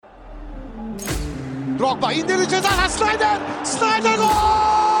Drogba indirdi ceza Snyder. Snyder gol!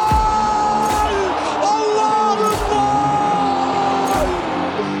 Allah'ım gol!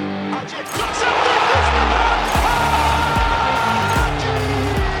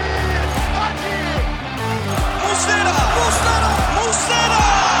 Muslera!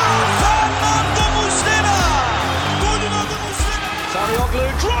 Fernando Muslera! Golün adı Muslera! Sarıyoglu,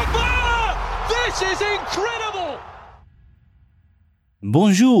 Drogba! This is incredible!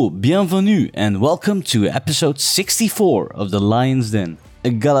 Bonjour, bienvenue, and welcome to episode 64 of the Lion's Den, a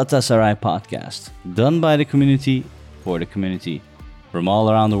Galatasaray podcast, done by the community, for the community. From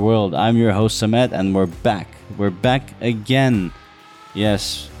all around the world, I'm your host Samet, and we're back. We're back again.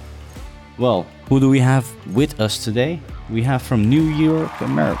 Yes. Well, who do we have with us today? We have from New York,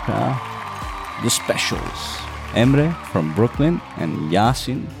 America, the specials. Emre from Brooklyn, and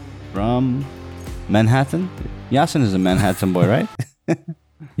Yasin from Manhattan. Yasin is a Manhattan boy, right?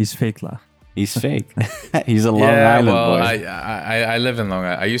 He's fake lah. He's fake. He's a Long Island boy. I live in Long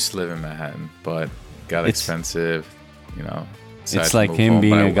Island. I used to live in Manhattan, but got expensive, you know. It's like him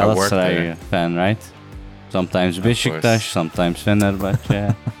being a Galatasaray fan, right? Sometimes Beşiktaş, sometimes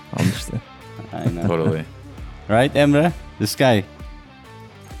Fenerbahçe. Understand. I know. Totally. Right, Emre? This guy.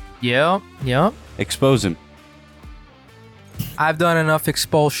 Yep. Expose him. I've done enough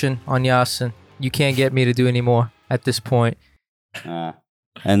expulsion on Yasin. You can't get me to do any more at this point.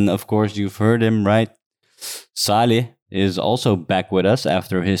 And of course, you've heard him, right? Salih is also back with us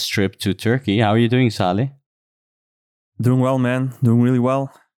after his trip to Turkey. How are you doing, Salih? Doing well, man. Doing really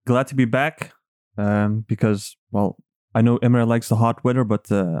well. Glad to be back. Because, well, I know Emre likes the hot weather, but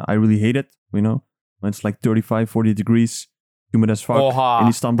I really hate it, you know? When it's like 35, 40 degrees, humid as fuck in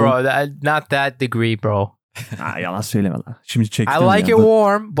Istanbul. Bro, not that degree, bro. Yalan söyleme la. Şimdi çektim I like it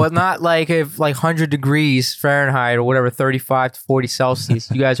warm, but not like if like 100 degrees Fahrenheit or whatever, 35 to 40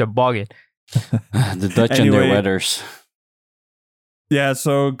 Celsius. You guys are bugging. The Dutch and their weathers. Yeah,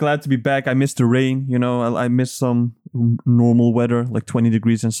 so glad to be back. I missed the rain, you know. I missed some normal weather, like 20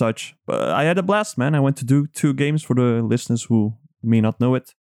 degrees and such. But I had a blast, man. I went to do 2 games for the listeners who may not know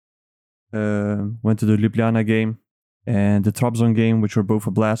it. Went to the Ljubljana game and the Trabzon game, which were both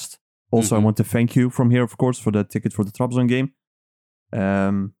a blast. Also, I want to thank you from here, of course, for the ticket for the Trabzon game.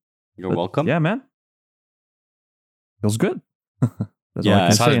 You're welcome. Yeah, man. Feels good. That's all I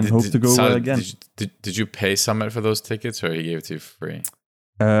can say, and hope to go again. Did you pay Summit for those tickets, or he gave it to you for free?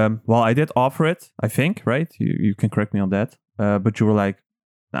 Well, I did offer it, I think, right? You can correct me on that. But you were like,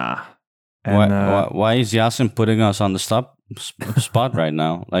 nah. And, why is Yasin putting us on the spot right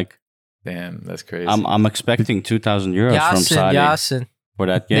now? Like, damn, that's crazy. I'm expecting 2,000 euros from Salih. Yasin. For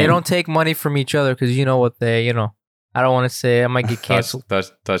that game. They don't take money from each other because you know what I don't want to say I might get canceled.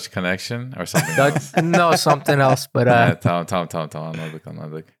 Dutch connection or something else? No, something else. But Tom.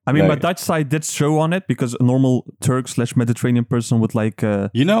 Anladık. I mean, my Dutch side did show on it because a normal Turk/Mediterranean person would like,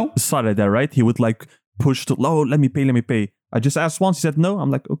 Salih there, right? He would like push to, let me pay. I just asked once, he said no. I'm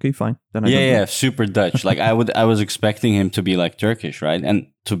like, okay, fine. Then I super Dutch. Like I was expecting him to be like Turkish, right? And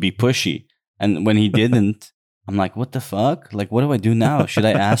to be pushy. And when he didn't, I'm like, what the fuck? Like, what do I do now? Should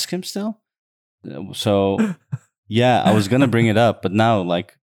I ask him still? So, yeah, I was going to bring it up, but now,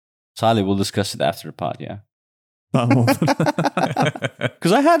 like, Salih, we'll discuss it after the pod, yeah?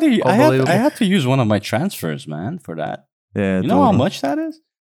 Because I had to use one of my transfers, man, for that. Yeah, you know how much that is?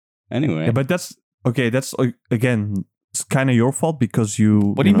 Anyway. Yeah, but that's, again, it's kind of your fault because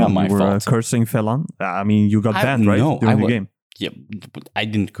you, what do you mean my were fault? Cursing Felan. I mean, you got banned, right? During the game. Yeah, but I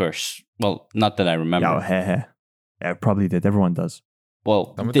didn't curse. Well, not that I remember. Yeah, I probably did. Everyone does.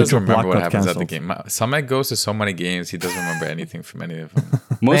 Well, Samet doesn't remember what happens at the game. Samet goes to so many games, he doesn't remember anything from any of them.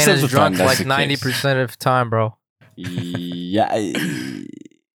 Most of the time, like 90% of the time, bro. Yeah,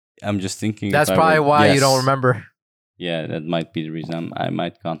 I'm just thinking. That's probably why you don't remember. Yeah, that might be the reason. I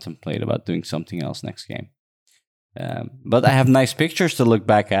might contemplate about doing something else next game. But I have nice pictures to look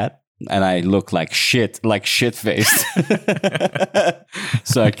back at. And I look like shit-faced.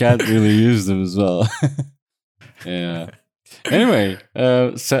 So I can't really use them as well. Yeah. Anyway,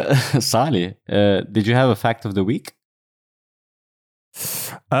 Salih, did you have a fact of the week?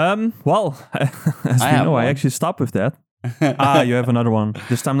 Well, as we know, I actually stopped with that. You have another one.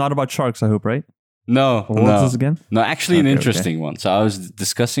 This time not about sharks, I hope, right? No. Or what's this again? No, actually an interesting one. So I was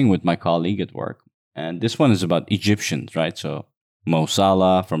discussing with my colleague at work. And this one is about Egyptians, right? So Mo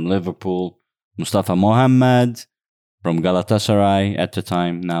Salah from Liverpool, Mustafa Mohamed from Galatasaray at the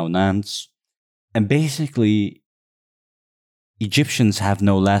time, now Nantes. And basically, Egyptians have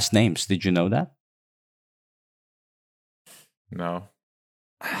no last names. Did you know that? No.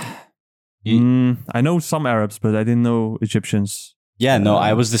 I know some Arabs, but I didn't know Egyptians. Yeah, no,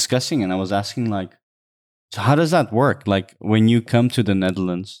 I was discussing and I was asking like, So how does that work? Like when you come to the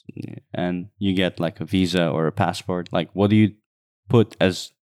Netherlands and you get like a visa or a passport, like what do you put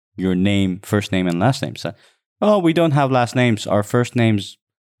as your name, first name and last name? So, oh, we don't have last names. Our first names,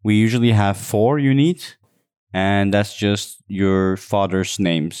 we usually have 4 you need. And that's just your father's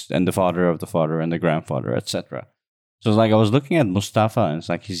names and the father of the father and the grandfather, etc. So it's like I was looking at Mustafa and it's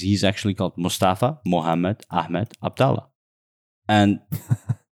like he's actually called Mustafa, Mohammed, Ahmed, Abdallah. And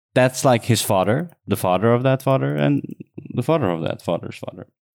that's like his father, the father of that father, and the father of that father's father.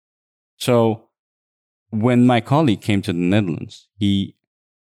 So when my colleague came to the Netherlands, he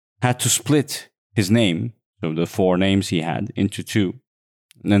had to split his name, so the 4 names he had, into 2.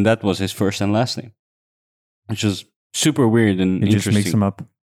 And then that was his first and last name, which is super weird and It interesting. just makes them up.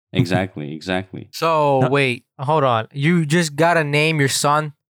 Exactly. So wait, hold on. You just gotta name your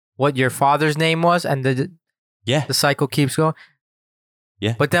son what your father's name was, and the cycle keeps going.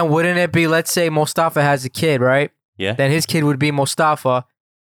 Yeah. But then wouldn't it be, let's say Mustafa has a kid, right? Yeah. Then his kid would be Mustafa.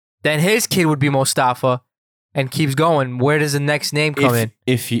 Then his kid would be Mustafa, and keeps going. Where does the next name come in?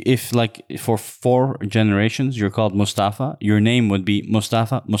 If like for 4 generations you're called Mustafa, your name would be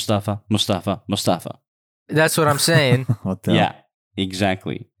Mustafa, Mustafa, Mustafa, Mustafa. That's what I'm saying. What the hell? Yeah,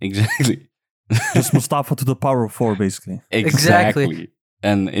 exactly. Just Mustafa to the power of 4, basically. Exactly.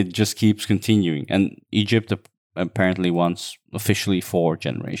 And it just keeps continuing. And Egypt apparently wants officially 4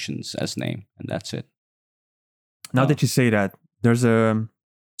 generations as name, and that's it. Now Oh. that you say that, there's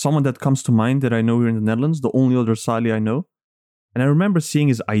someone that comes to mind that I know here in the Netherlands, the only other Salih I know. And I remember seeing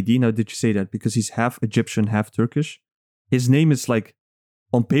his ID, now that you say that, because he's half Egyptian, half Turkish. His name is like,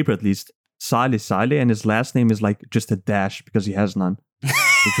 on paper at least, Salih, and his last name is like just a dash because he has none.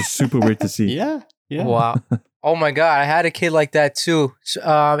 Which is super weird to see. Yeah. Wow. Oh my God. I had a kid like that too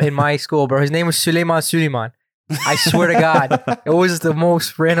in my school, bro. His name was Suleiman. I swear to God. It was the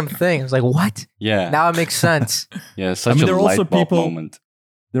most random thing. I was like, what? Yeah. Now it makes sense. Yeah, such there a are also light bulb people- moment.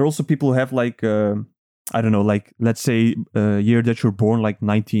 There are also people who have like, I don't know, like let's say a year that you're born, like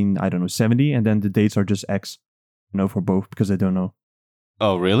 1970, and then the dates are just X, for both because they don't know.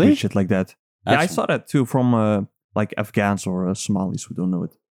 Oh, really? Weird shit like that. Yeah, I That's- saw that too from like Afghans or Somalis who don't know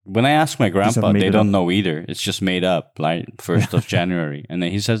it. When I ask my grandpa, made they it don't up. know either. It's just made up, like 1st of January. And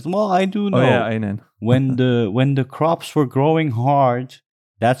then he says, well, I do know. Oh yeah, I know. when the crops were growing hard,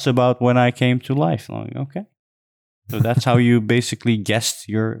 that's about when I came to life. I'm like, okay. So that's how you basically guessed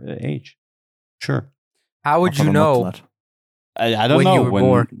your age. Sure. How would you know? I don't When know. you were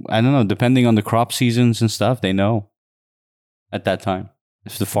born. I don't know. Depending on the crop seasons and stuff, they know at that time.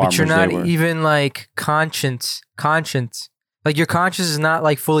 If the farmers But you're not they were. even like conscience. Like your conscience is not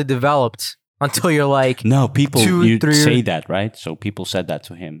like fully developed until you're like, No, people 2, you 3 say years- that, right? So people said that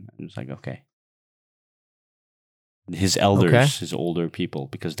to him. And it's like, okay. His elders, Okay. his older people,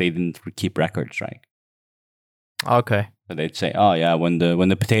 because they didn't keep records, right? okay. So they'd say, oh yeah, when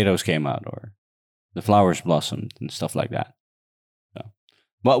the potatoes came out or the flowers blossomed and stuff like that. So.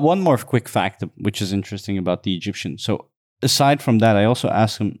 But one more quick fact, which is interesting about the Egyptians. So aside from that, I also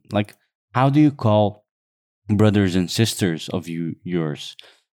asked him, like, how do you call brothers and sisters of yours?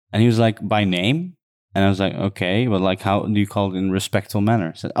 And he was like, by name. And I was like, okay, but like, how do you call it in a respectful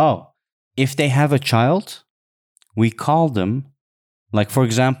manner? I said, oh, if they have a child, we call them, like, for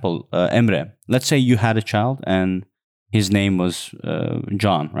example, Emre. Let's say you had a child and his name was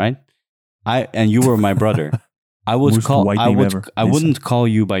John, right? And you were my brother. I would Most call. white I name would. ever, I they wouldn't call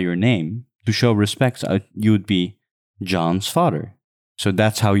you by your name to show respect. You would be John's father. So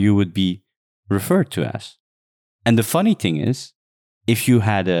that's how you would be referred to as. And the funny thing is, if you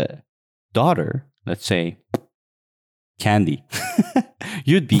had a daughter, let's say Candy,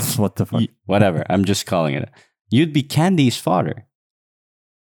 you'd be What the fuck? whatever. I'm just calling it. You'd be Candy's father.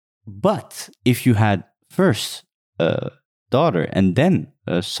 But if you had first a daughter and then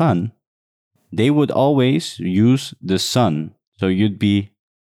a son, they would always use the son. So you'd be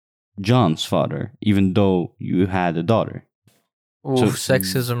John's father, even though you had a daughter. Ooh, So-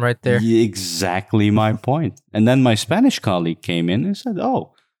 sexism right there. Exactly my point. And then my Spanish colleague came in and said,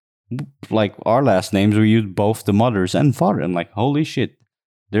 oh, like our last names, we use both the mothers and father. And like, holy shit,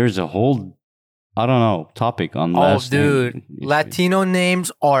 there's a whole, I don't know, topic on Oh, last dude. name. Latino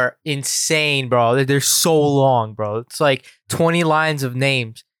names are insane, bro. They're so long, bro. It's like 20 lines of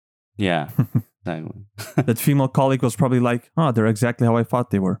names. Yeah. Exactly. That female colleague was probably like, oh, they're exactly how I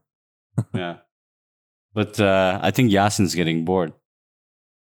thought they were. Yeah. But I think Yasin's getting bored.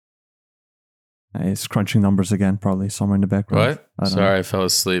 He's crunching numbers again, probably somewhere in the background. What? I don't Sorry, I fell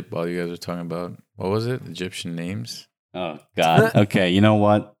asleep while you guys were talking about, what was it? Egyptian names? Oh, God. Okay, you know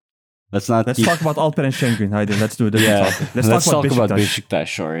what? Let's not. Let's talk about Alperen Şengün. Haydi, let's do a different topic. Let's talk about Beşiktaş.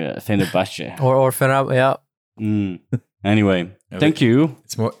 Beşiktaş or Fenerbahçe. Or Fener, yeah. Anyway, thank you.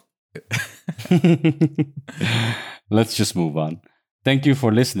 It's more. Let's just move on. Thank you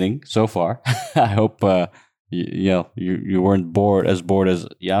for listening so far. I hope you weren't bored as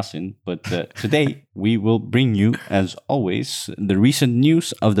Yasin. But today we will bring you, as always, the recent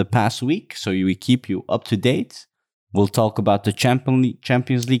news of the past week, so we keep you up to date. We'll talk about the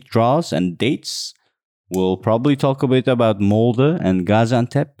Champions League draws and dates. We'll probably talk a bit about Molde and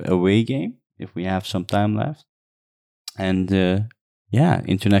Gaziantep away game if we have some time left. And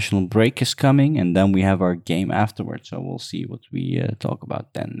international break is coming, and then we have our game afterwards. So we'll see what we talk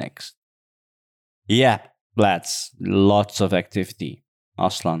about then next. Yeah, lads, lots of activity.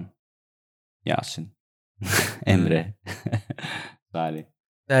 Aslan, Yasin, Emre, Salih.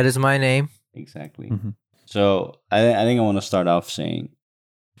 That is my name. Exactly. Mm-hmm. So I think I want to start off saying,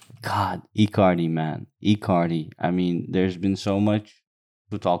 God, Icardi, man. Icardi. I mean, there's been so much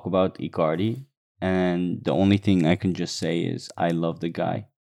to talk about Icardi. And the only thing I can just say is I love the guy.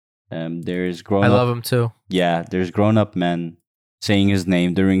 I love him too. Yeah, there's grown-up men saying his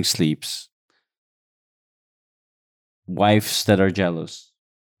name during sleeps. Wives that are jealous.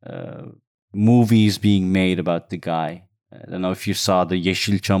 Movies being made about the guy. I don't know if you saw the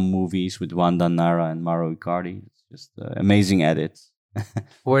Yeşilçam movies with Wanda Nara and Mauro Icardi. It's just amazing edits.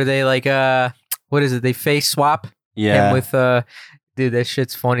 Where they like, what is it? They face swap him with, dude, that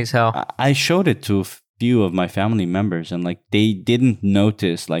shit's funny as hell. I showed it to a few of my family members and like they didn't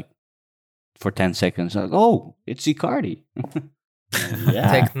notice like for 10 seconds. Like, oh, it's Icardi.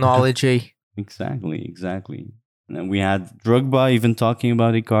 Technology. Exactly. And then we had Drogba even talking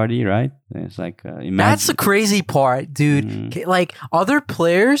about Icardi, right? It's like, imagine. That's the crazy part, dude. Mm-hmm. Like, other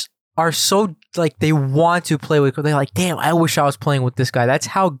players are so, like, they want to play with, they're like, damn, I wish I was playing with this guy. That's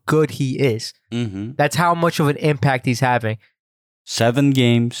how good he is. Mm-hmm. That's how much of an impact he's having. 7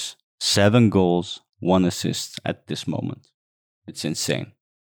 games, 7 goals, 1 assist at this moment. It's insane.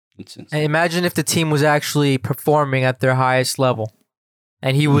 And imagine if the team was actually performing at their highest level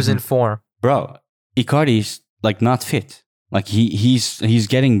and he was in form. Bro, Icardi's like not fit. Like he's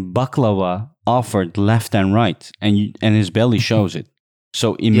getting baklava offered left and right, and his belly shows it.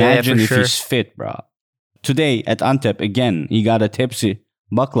 So imagine if he's fit, bro. Today at Antep again, he got a tipsy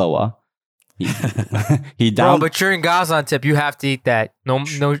baklava. He down. Bro, but you're in Gaziantep, you have to eat that. No,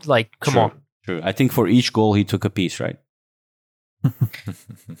 like, come on. True. I think for each goal he took a piece, right?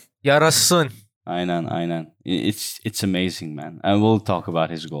 Yarasın. Aynen. It's amazing, man. And we'll talk about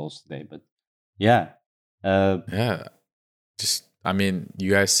his goals today, but yeah. Just, I mean,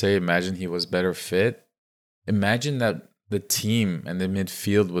 you guys say, imagine he was better fit. Imagine that the team and the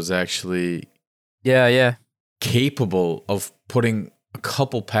midfield was actually capable of putting a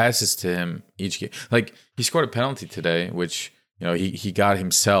couple passes to him each game. Like, he scored a penalty today, which, you know, he got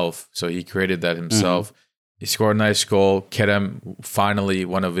himself, so he created that himself. Mm-hmm. He scored a nice goal. Kerem, finally,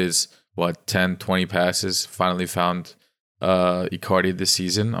 one of his, 10, 20 passes, finally found Icardi this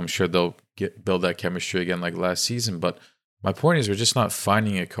season. I'm sure they'll build that chemistry again like last season. But my point is, we're just not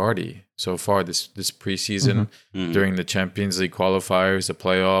finding Icardi so far this preseason, during the Champions League qualifiers, the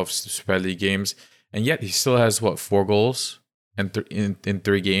playoffs, the Super League games. And yet he still has, 4 goals in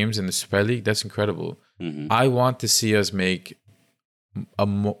 3 games in the Super League? That's incredible. Mm-hmm. I want to see us make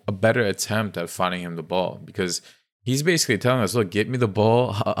a better attempt at finding him the ball, because he's basically telling us, look, get me the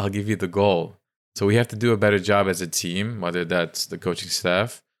ball, I'll give you the goal. So we have to do a better job as a team, whether that's the coaching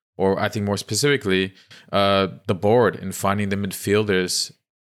staff or, I think more specifically, the board, in finding the midfielders,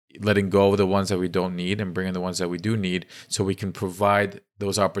 letting go of the ones that we don't need and bringing the ones that we do need, so we can provide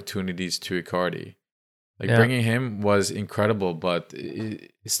those opportunities to Icardi. Bringing him was incredible, but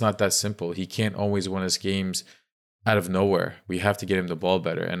it's not that simple. He can't always win us games out of nowhere. We have to get him the ball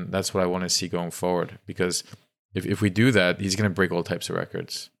better, and that's what I want to see going forward, because if we do that, he's going to break all types of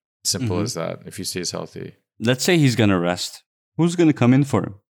records. Simple as that, if he stays healthy. Let's say he's going to rest. Who's going to come in for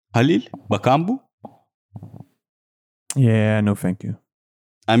him? Halil? Bakambu? Yeah, no thank you.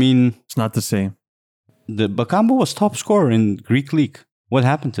 I mean, it's not the same. The Bakambu was top scorer in Greek league. What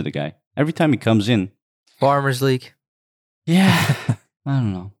happened to the guy? Every time he comes in. Farmers League. Yeah. I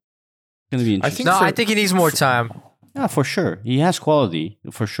don't know. It's going to be interesting. I think he needs more time. Yeah, for sure. He has quality,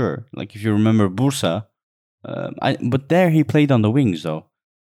 for sure. Like if you remember Bursa, but there he played on the wings though.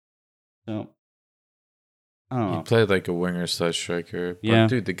 So I don't know. He played like a winger / striker. But yeah,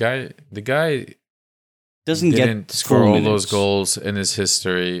 dude, the guy didn't score all those goals in his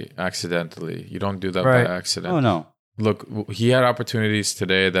history accidentally. You don't do that by accident. Oh no. Look, he had opportunities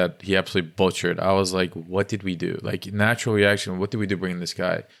today that he absolutely butchered. I was like, what did we do? Like, natural reaction, what did we do bringing this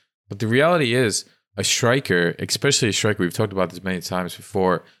guy? But the reality is, a striker, especially a striker, we've talked about this many times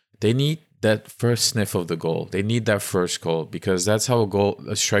before, they need that first sniff of the goal. They need that first goal because that's how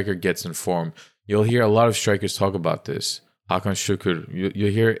a striker gets informed. You'll hear a lot of strikers talk about this. Hakan Şükür,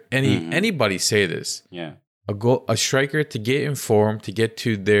 you hear anybody say this. Yeah. A striker to get informed, to get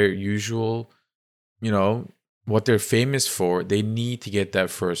to their usual, what they're famous for, they need to get that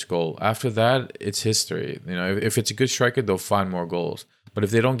first goal. After that, it's history. If it's a good striker, they'll find more goals. But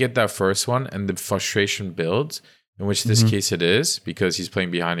if they don't get that first one and the frustration builds, in which this case it is, because he's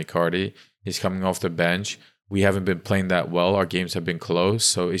playing behind Icardi, he's coming off the bench. We haven't been playing that well. Our games have been close.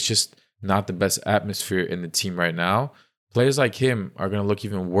 So it's just not the best atmosphere in the team right now. Players like him are going to look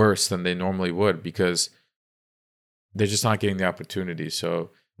even worse than they normally would because they're just not getting the opportunity.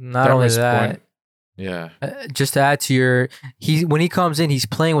 So not only that, just to add to when he comes in, he's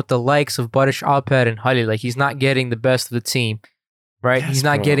playing with the likes of Barış Alper and Halil. Like he's not getting the best of the team. Right, he's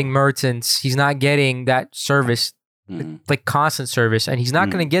not getting Mertens. He's not getting that service, like constant service, and he's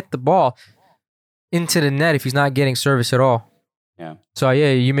not going to get the ball into the net if he's not getting service at all. Yeah. So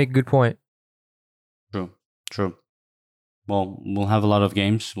you make a good point. True. Well, we'll have a lot of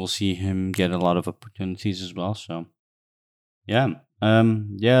games. We'll see him get a lot of opportunities as well. So,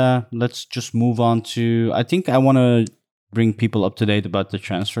 let's just move on to. I think I want to bring people up to date about the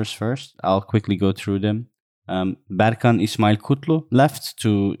transfers first. I'll quickly go through them. Berkan Ismail Kutlu left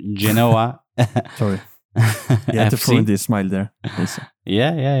to Genoa. Sorry. You had to throw in the Ismail there.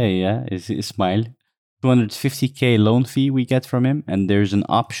 Yeah. It's Ismail. 250k loan fee we get from him, and there's an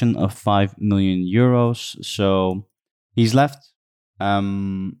option of 5 million euros. So he's left.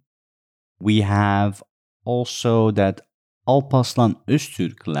 We have also that Alparslan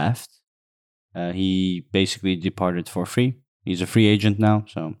Öztürk left. He basically departed for free. He's a free agent now.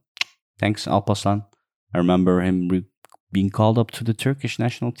 So thanks, Alparslan. I remember him being called up to the Turkish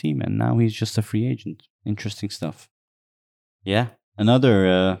national team, and now he's just a free agent. Interesting stuff. Yeah,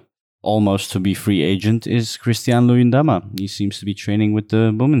 another almost to be free agent is Christian Luyendama. He seems to be training with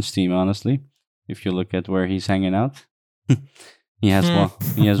the women's team, honestly. If you look at where he's hanging out, he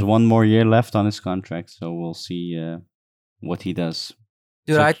has one more year left on his contract, so we'll see what he does.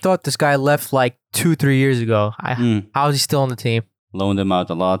 Dude, I thought this guy left like 2-3 years ago. How is he still on the team? Loaned him out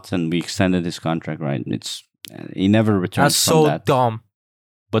a lot, and we extended his contract. Right? He never returned. That's so that. dumb.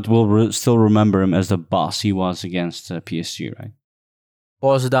 But we'll still remember him as the boss he was against PSG, right?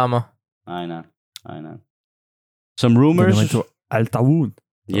 Boss Dama. I know. Some rumors. He went to Al Tawun.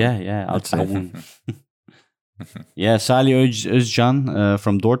 Yeah, Al Tawun. Yeah, Salih Özcan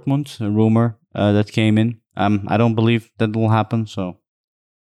from Dortmund, a rumor that came in. I don't believe that will happen. So,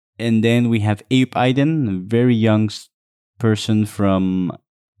 and then we have Eyüp Aydın, a very young person from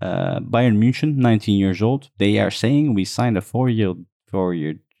Bayern München, 19 years old. They are saying we signed a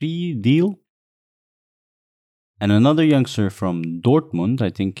 4-year deal. And another youngster from Dortmund, I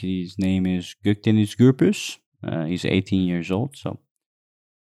think his name is Gökdeniz Gürbüz. He's 18 years old, so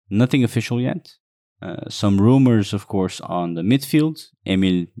nothing official yet. Some rumors, of course, on the midfield.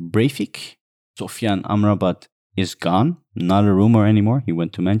 Emil Breivik, Sofyan Amrabat is gone. Not a rumor anymore. He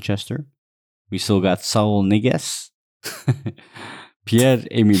went to Manchester. We still got Saul Niguez,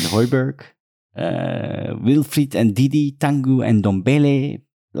 Pierre-Emile Højbjerg, Wilfried and Didi, Tanguy and Dombele.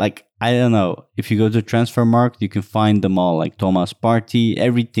 Like, I don't know. If you go to Transfermarkt, you can find them all. Like Thomas Partey,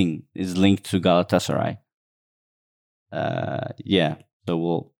 everything is linked to Galatasaray. So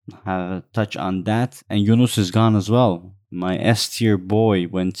we'll have a touch on that. And Yunus is gone as well. My S-tier boy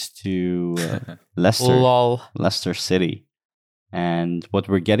went to Leicester City. And what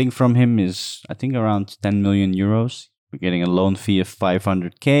we're getting from him is, I think, around 10 million euros. We're getting a loan fee of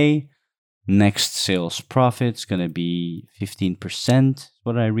 500k. Next sales profit's going to be 15%, is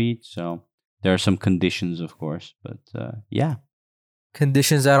what I read. So there are some conditions, of course. But yeah.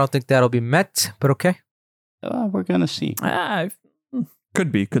 Conditions, I don't think that'll be met, but okay. We're going to see.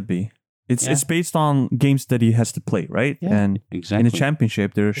 Could be. It's based on games that he has to play, right? Yeah, and exactly. In a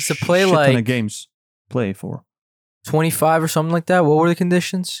championship, there's to play shit like ton of games to play for. 25 or something like that. What were the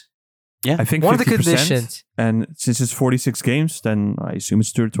conditions? Yeah, I think one of the 50%, conditions. And since it's 46 games, then I assume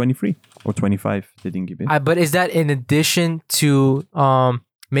it's 23 or 25. They didn't give it. But is that in addition to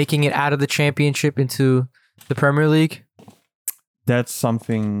making it out of the championship into the Premier League? That's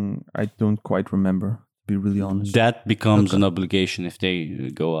something I don't quite remember, to be really honest. That becomes an obligation if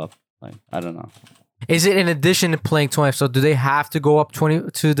they go up. Like, I don't know. Is it in addition to playing 20? So do they have to go up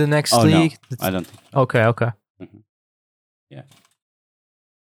 20 to the next league? No, I don't think. Okay. Mm-hmm. Yeah.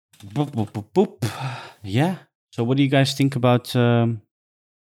 Boop. Yeah. So what do you guys think about... I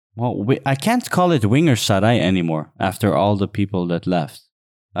can't call it Winger Sarai anymore after all the people that left.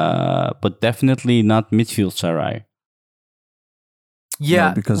 but definitely not midfield Sarai. Yeah,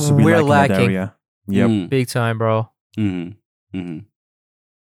 No, because we're lack in that lacking area. Yep. big time, bro.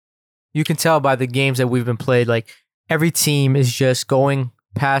 You can tell by the games that we've been played. Like every team is just going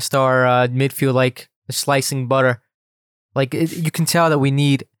past our midfield like slicing butter. Like you can tell that we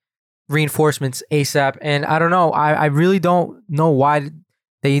need reinforcements ASAP. And I don't know. I really don't know why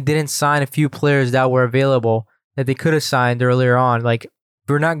they didn't sign a few players that were available that they could have signed earlier on. Like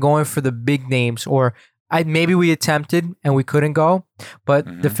we're not going for the big names, or maybe we attempted and we couldn't go.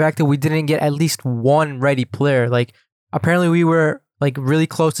 But the fact that we didn't get at least one ready player, like apparently we were like really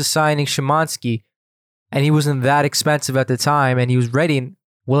close to signing Szymanski, and he wasn't that expensive at the time, and he was ready and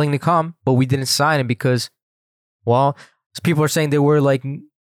willing to come, but we didn't sign him because, well, people are saying there were like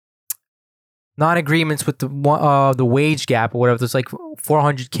non-agreements with the wage gap or whatever. There's like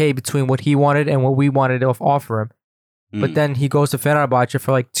 400K between what he wanted and what we wanted to offer him. But then he goes to Fenerbahce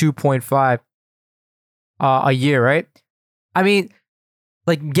for like 2.5 a year, right? I mean,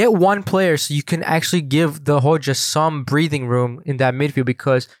 like get one player so you can actually give the Hoja some breathing room in that midfield,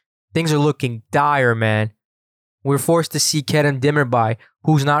 because things are looking dire, man. We're forced to see Kerem Demirbay,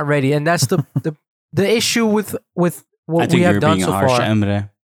 who's not ready, and that's the issue with what we have done so harsh, far. Emre.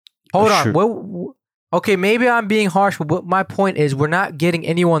 Hold on. Well, okay, maybe I'm being harsh, but my point is we're not getting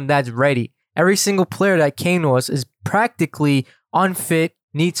anyone that's ready. Every single player that came to us is practically unfit,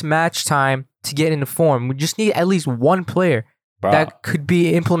 needs match time to get into form. We just need at least one player that could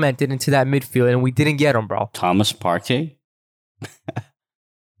be implemented into that midfield, and we didn't get him, bro. Thomas Partey?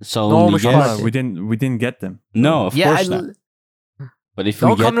 So No, we didn't get them. No, of course not. But if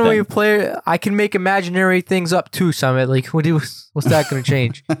don't we come get to me them, with player. I can make imaginary things up too, Samet. Like, what's that going to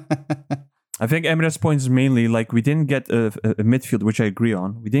change? I think Emre's point is mainly like we didn't get a midfield, which I agree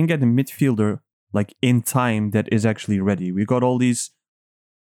on. We didn't get a midfielder like in time that is actually ready. We got all these,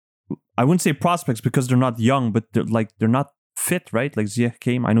 I wouldn't say prospects because they're not young, but they're not fit, right? Like Ziyech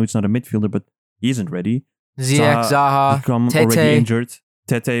came. I know it's not a midfielder, but he isn't ready. Ziyech, Zaha, Tete. Already injured.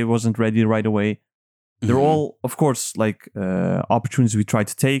 Tete wasn't ready right away. They're all, of course, like opportunities we tried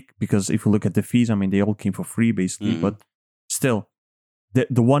to take, because if you look at the fees, I mean, they all came for free basically, but still,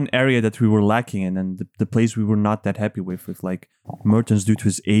 the one area that we were lacking in, and the place we were not that happy with like Mertens due to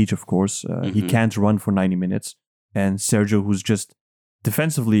his age, of course, he can't run for 90 minutes, and Sergio, who's just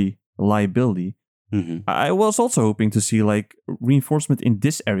defensively a liability. I was also hoping to see like reinforcement in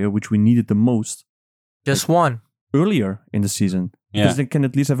this area, which we needed the most. Just one. Earlier in the season, because they can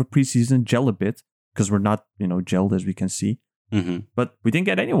at least have a preseason, gel a bit, because we're not, gelled as we can see. But we didn't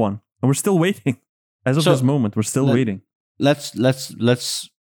get anyone, and we're still waiting. As of this moment, we're still waiting. Let's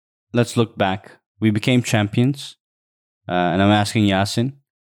look back. We became champions, and I'm asking Yasin,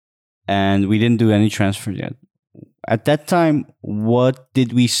 and we didn't do any transfers yet. At that time, what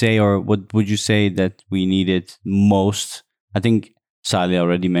did we say, or what would you say that we needed most? I think Salih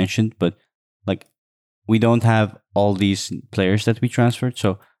already mentioned, but like we don't have all these players that we transferred.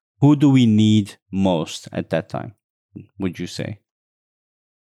 So who do we need most at that time, would you say?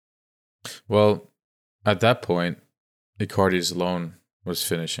 Well, at that point, Icardi's loan was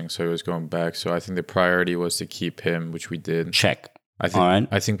finishing, so he was going back. So I think the priority was to keep him, which we did. Check.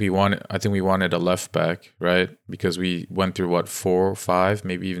 I think we wanted a left back, right? Because we went through 4 or 5,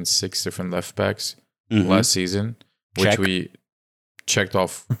 maybe even 6 different left backs last season, which we checked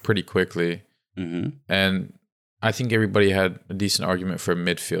off pretty quickly. And I think everybody had a decent argument for a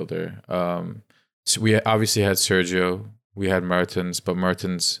midfielder. So we obviously had Sergio, we had Mertens, but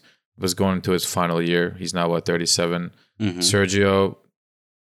Mertens was going into his final year. He's now 37. Sergio,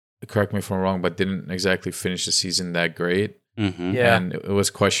 correct me if I'm wrong, but didn't exactly finish the season that great. Yeah. And it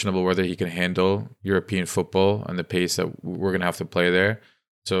was questionable whether he can handle European football and the pace that we're going to have to play there.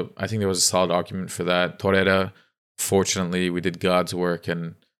 So I think there was a solid argument for that. Torreira, fortunately, we did God's work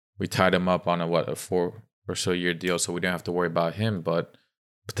and we tied him up on a 4 or so year deal, so we didn't have to worry about him, but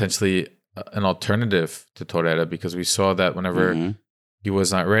potentially an alternative to Torreira, because we saw that whenever he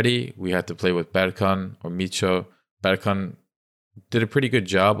was not ready, we had to play with Berkan or Micho. Berkan did a pretty good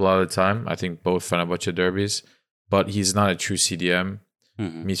job a lot of the time. I think both Fenerbahce derbies, but he's not a true CDM.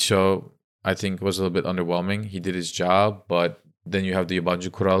 Micho, I think, was a little bit underwhelming. He did his job, but then you have the Yabancı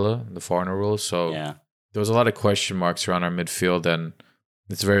Kuralı, the foreigner rule. So there was a lot of question marks around our midfield, and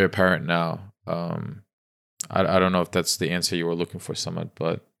it's very apparent now. I don't know if that's the answer you were looking for, Samad,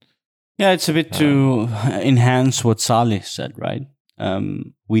 but yeah, it's a bit to enhance what Salih said, right?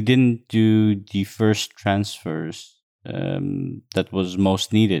 We didn't do the first transfers that was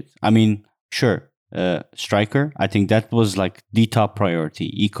most needed. I mean, sure, striker. I think that was like the top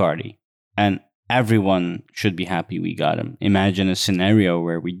priority, Icardi. And everyone should be happy we got him. Imagine a scenario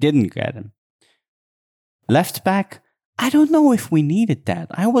where we didn't get him. Left back, I don't know if we needed that.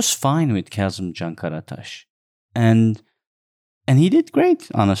 I was fine with Kazımcan Karataş. And he did great,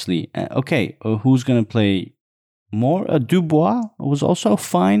 honestly. Okay, who's going to play more? Dubois was also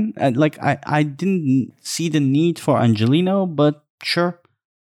fine. I didn't see the need for Angelino, but sure,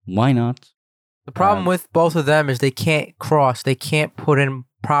 why not? The problem with both of them is they can't cross. They can't put in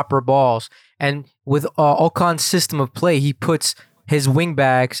proper balls. And with Okan's system of play, he puts his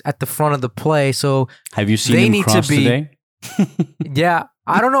wingbacks at the front of the play. So have you seen him cross today? Yeah.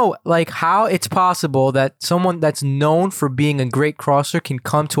 I don't know how it's possible that someone that's known for being a great crosser can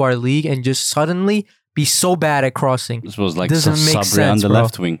come to our league and just suddenly be so bad at crossing. This was like Sabri on the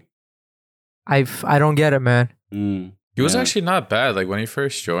left wing. I don't get it, man. He was actually not bad. Like when he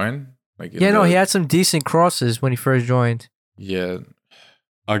first joined. He had some decent crosses when he first joined. Yeah.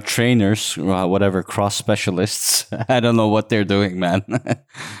 Our trainers, whatever, cross specialists, I don't know what they're doing, man.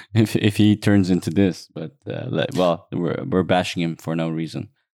 if he turns into this, but we're bashing him for no reason.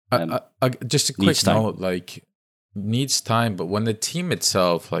 Just a quick note, needs time, but when the team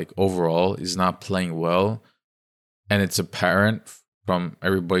itself, overall, is not playing well, and it's apparent from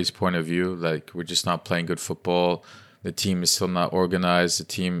everybody's point of view, we're just not playing good football. The team is still not organized. The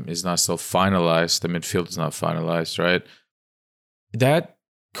team is not still finalized. The midfield is not finalized, right? That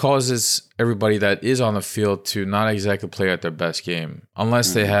causes everybody that is on the field to not exactly play at their best game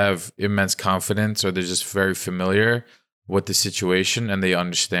unless they have immense confidence or they're just very familiar with the situation and they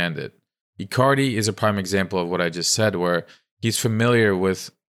understand it. Icardi is a prime example of what I just said, where he's familiar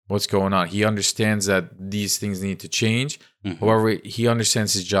with what's going on. He understands that these things need to change. However, he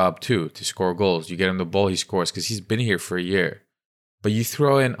understands his job too, to score goals. You get him the ball, he scores, because he's been here for a year. But you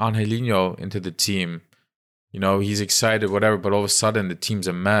throw in Angelino into the team, he's excited, whatever, but all of a sudden the team's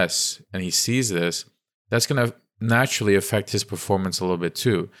a mess and he sees this. That's going to naturally affect his performance a little bit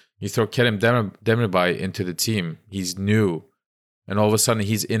too. You throw Kerem Demirbay into the team. He's new. And all of a sudden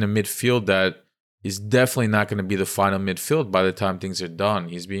he's in a midfield that is definitely not going to be the final midfield by the time things are done.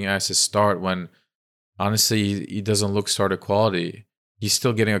 He's being asked to start when, honestly, he doesn't look starter quality. He's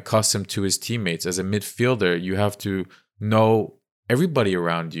still getting accustomed to his teammates. As a midfielder, you have to know everybody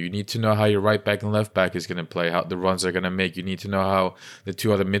around you. You need to know how your right back and left back is going to play, how the runs are going to make. You need to know how the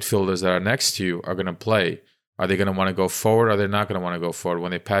two other midfielders that are next to you are going to play. Are they going to want to go forward? Or are they not going to want to go forward?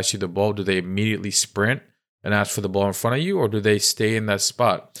 When they pass you the ball, do they immediately sprint and ask for the ball in front of you, or do they stay in that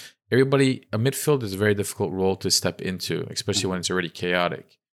spot? A midfield is a very difficult role to step into, especially when it's already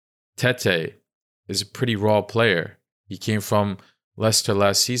chaotic. Tete is a pretty raw player. He came from Leicester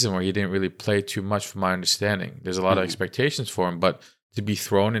last season where he didn't really play too much from my understanding. There's a lot of expectations for him, but to be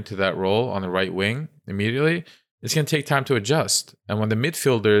thrown into that role on the right wing immediately, it's going to take time to adjust. And when the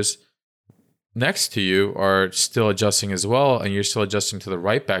midfielders next to you are still adjusting as well, and you're still adjusting to the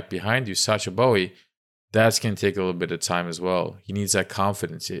right back behind you, Sacha Boey, that's going to take a little bit of time as well. He needs that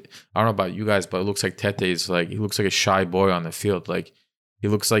confidence. I don't know about you guys, but it looks like Tete is he looks like a shy boy on the field. He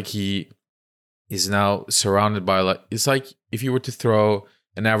looks like he is now surrounded by it's like if you were to throw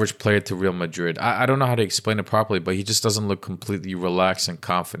an average player to Real Madrid. I don't know how to explain it properly, but he just doesn't look completely relaxed and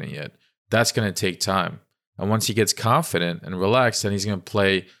confident yet. That's going to take time. And once he gets confident and relaxed, then he's going to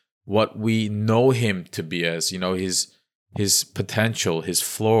play what we know him to be as, his potential, his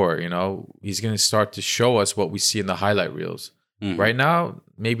floor, he's going to start to show us what we see in the highlight reels. Right now,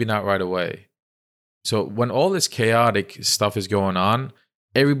 maybe not right away. So when all this chaotic stuff is going on,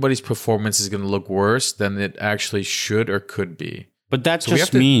 everybody's performance is going to look worse than it actually should or could be. But that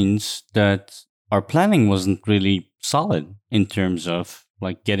just means that our planning wasn't really solid in terms of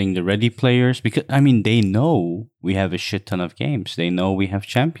getting the ready players, because they know we have a shit ton of games. They know we have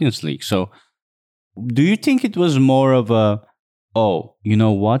Champions League. So do you think it was more of you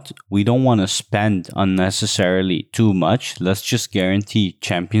know what? We don't want to spend unnecessarily too much. Let's just guarantee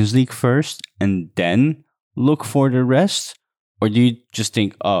Champions League first and then look for the rest? Or do you just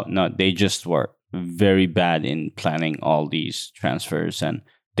think, oh, no, they just were very bad in planning all these transfers and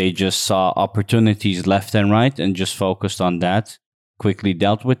they just saw opportunities left and right and just focused on that, quickly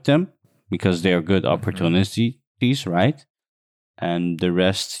dealt with them because they're good opportunities, right? And the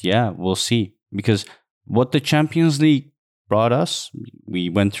rest, we'll see. Because what the Champions League brought us, we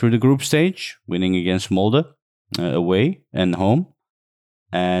went through the group stage, winning against Molde, away and home.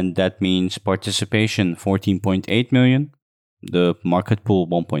 And that means participation, 14.8 million. The market pool,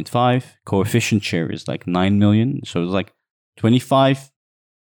 1.5. Coefficient share is 9 million. So it's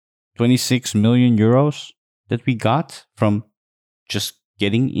 26 million euros that we got from just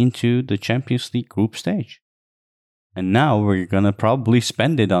getting into the Champions League group stage. And now we're going to probably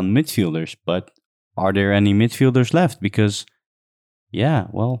spend it on midfielders. But are there any midfielders left? Because,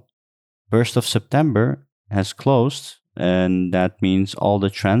 1st of September has closed, and that means all the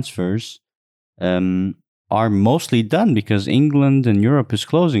transfers are mostly done because England and Europe is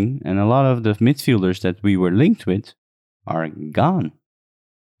closing, and a lot of the midfielders that we were linked with are gone.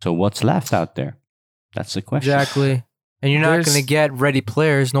 So what's left out there? That's the question. Exactly. And you're not going to get ready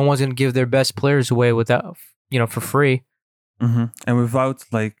players. No one's going to give their best players away without, for free. Mm-hmm. And without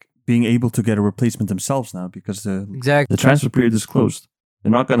being able to get a replacement themselves now, because the transfer period is closed.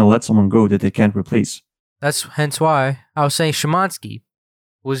 They're not going to let someone go that they can't replace. That's hence why I was saying Szymanski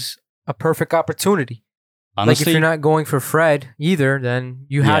was a perfect opportunity. Honestly, if you're not going for Fred either, then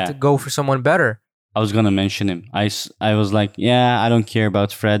you have to go for someone better. I was going to mention him. I was like, I don't care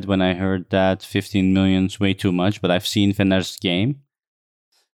about Fred when I heard that 15 million is way too much, but I've seen Fener's game.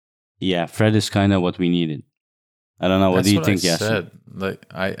 Yeah, Fred is kind of what we needed. I don't know. What do you think, Yasin?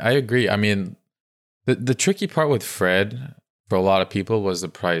 I agree. I mean, the tricky part with Fred for a lot of people was the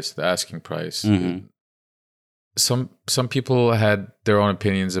price, the asking price. Mm-hmm. Some people had their own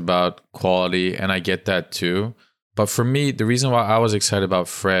opinions about quality, and I get that too. But for me, the reason why I was excited about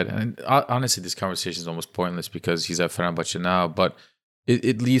Fred, and honestly, this conversation is almost pointless because he's at Fenerbahce now, but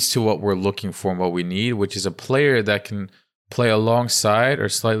it leads to what we're looking for and what we need, which is a player that can play alongside or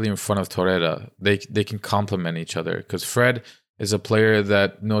slightly in front of Torreira. They can complement each other, because Fred is a player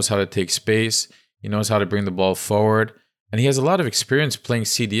that knows how to take space. He knows how to bring the ball forward. And he has a lot of experience playing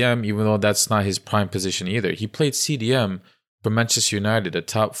CDM, even though that's not his prime position either. He played CDM for Manchester United, a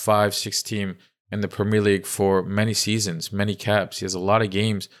top 5-6 team in the Premier League for many seasons, many caps. He has a lot of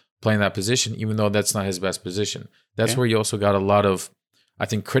games playing that position, even though that's not his best position. That's where he also got a lot of, I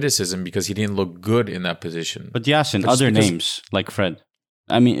think, criticism because he didn't look good in that position. But Yasin, other names like Fred.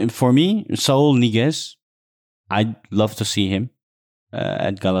 I mean, for me, Saul Niguez, I'd love to see him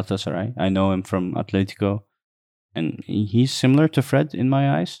at Galatasaray. I know him from Atletico, and he's similar to Fred in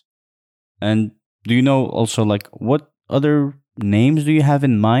my eyes. And do you know also, what other names do you have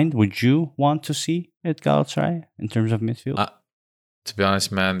in mind would you want to see at Galatasaray in terms of midfield? To be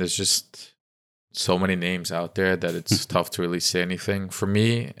honest, man, there's just so many names out there that it's tough to really say anything. For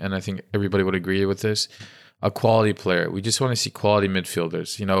me, and I think everybody would agree with this, a quality player. We just want to see quality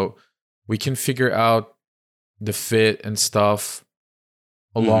midfielders. We can figure out the fit and stuff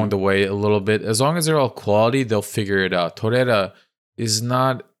along the way a little bit. As long as they're all quality, they'll figure it out. Torreira is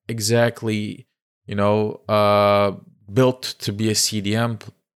not exactly, built to be a CDM,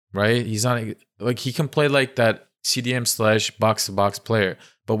 right? He's not he can play like that CDM / box-to-box player,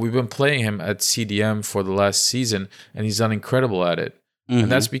 but we've been playing him at CDM for the last season, and he's done incredible at it. Mm-hmm.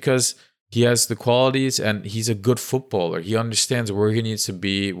 And that's because he has the qualities, and he's a good footballer. He understands where he needs to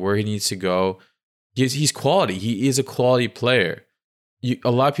be, where he needs to go. He's quality. He is a quality player.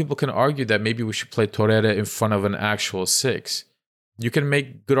 A lot of people can argue that maybe we should play Torreira in front of an actual 6. You can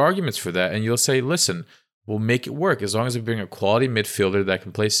make good arguments for that, and you'll say, listen, we'll make it work as long as we bring a quality midfielder that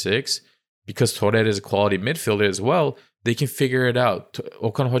can play 6, because Torreira is a quality midfielder as well. They can figure it out.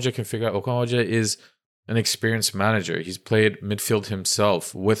 Okan Hoca can figure out. Okan Hoca is an experienced manager. He's played midfield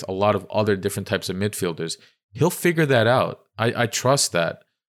himself with a lot of other different types of midfielders. He'll figure that out. I trust that.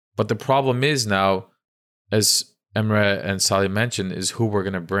 But the problem is now, as Emre and Salih mentioned, is who we're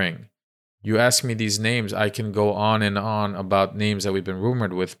going to bring. You ask me these names, I can go on and on about names that we've been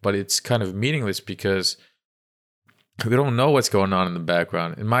rumored with, but it's kind of meaningless because we don't know what's going on in the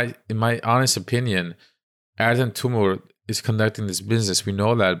background. In my honest opinion, Erden Timur is conducting this business. We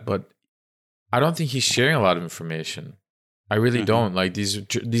know that, but I don't think he's sharing a lot of information. I really don't. Like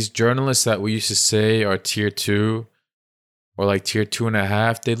these journalists that we used to say are tier 2 or like tier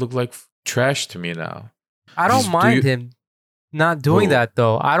 2.5, they look like trash to me now. I don't mind him not doing that,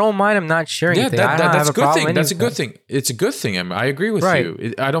 though. I don't mind him not sharing anything. That's a good thing. That's a good thing. It's a good thing. I agree with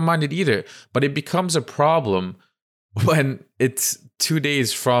you. I don't mind it either. But it becomes a problem when it's 2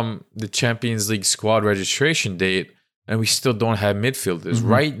 days from the Champions League squad registration date and we still don't have midfielders. Mm-hmm.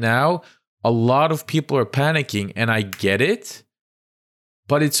 Right now, a lot of people are panicking, and I get it,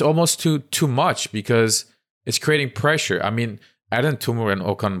 but it's almost too much because it's creating pressure. I mean, Erden Timur and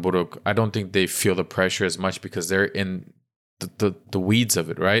Okan Buruk, I don't think they feel the pressure as much because they're in the weeds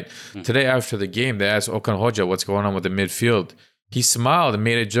of it, right? Mm-hmm. Today after the game, they asked Okan Hoca what's going on with the midfield. He smiled and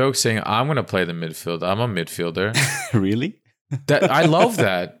made a joke saying, I'm going to play the midfield. I'm a midfielder. Really? I love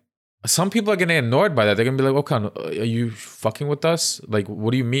that. Some people are going to get annoyed by that. They're going to be like, Okan, are you fucking with us? Like,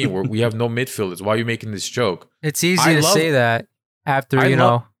 what do you mean? We have no midfielders. Why are you making this joke? It's easy to say that after, Sorry,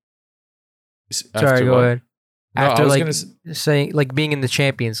 go ahead. After saying being in the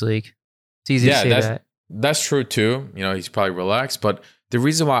Champions League. It's easy to say that. That's true too. He's probably relaxed, but the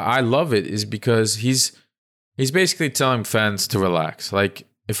reason why I love it is because he's basically telling fans to relax. Like,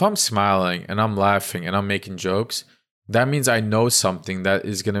 if I'm smiling and I'm laughing and I'm making jokes, that means I know something that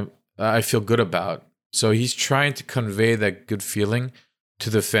is I feel good about. So he's trying to convey that good feeling to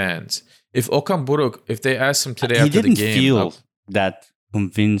the fans. If Okan Buruk, if they asked him today after the game, he didn't feel that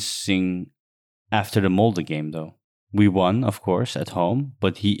convincing after the Molde game, though. We won, of course, at home,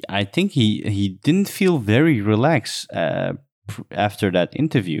 but I think he didn't feel very relaxed after that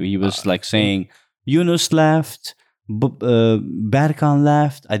interview. He was like saying, Yunus left, Berkan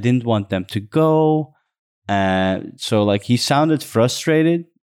left. I didn't want them to go. So like he sounded frustrated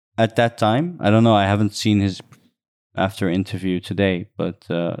at that time. I don't know. I haven't seen his after interview today, but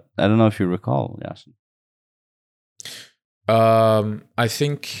I don't know if you recall, Yasin. I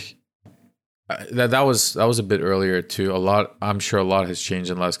think that was a bit earlier too. I'm sure a lot has changed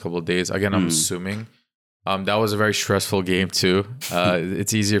in the last couple of days. Again, I'm assuming. That was a very stressful game too.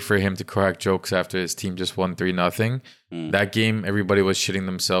 It's easier for him to crack jokes after his team just won 3-0. That game, everybody was shitting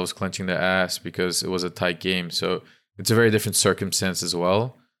themselves, clenching their ass because it was a tight game. So it's a very different circumstance as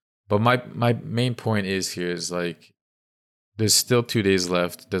well. But my main point is like, there's still 2 days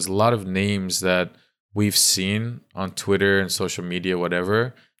left. There's a lot of names that we've seen on Twitter and social media,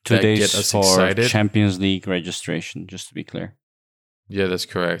 whatever, 2 that days get us for excited. Champions League registration, just to be clear. Yeah, that's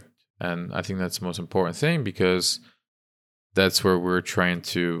correct. And I think that's the most important thing because that's where we're trying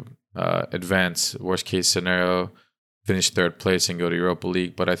to advance. Worst case scenario, finish 3rd place and go to Europa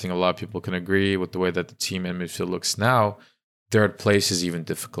League. But I think a lot of people can agree with the way that the team in midfield looks now. 3rd place is even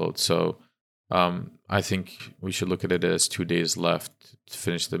difficult. So I think we should look at it as 2 days left to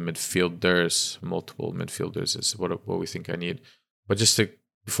finish the midfielders. Multiple midfielders is what we think I need. But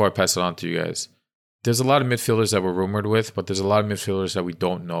before I pass it on to you guys, there's a lot of midfielders that we're rumored with, but there's a lot of midfielders that we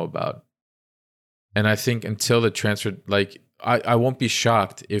don't know about. And I think until the transfer, like, I won't be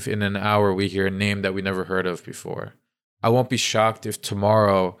shocked if in an hour we hear a name that we never heard of before. I won't be shocked if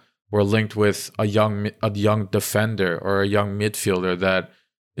tomorrow we're linked with a young defender or a young midfielder that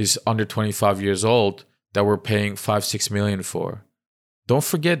is under 25 years old that we're paying 5-6 million for. Don't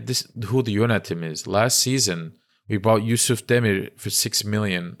forget who the Yönetim is. Last season, we bought Yusuf Demir for 6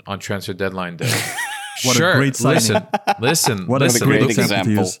 million on transfer deadline day. What a great signing. Listen. What a great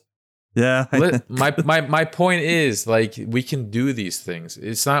example. Yeah. my point is, like, we can do these things.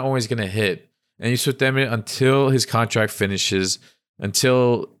 It's not always going to hit. And Yusuf Demir, until his contract finishes,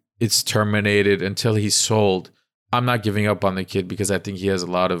 until it's terminated, until he's sold, I'm not giving up on the kid because I think he has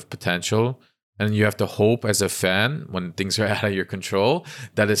a lot of potential. And you have to hope as a fan, when things are out of your control,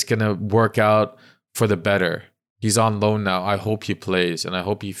 that it's going to work out for the better. He's on loan now. I hope he plays. And I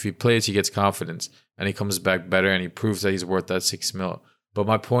hope if he plays, he gets confidence. And he comes back better and he proves that he's worth that 6 mil. But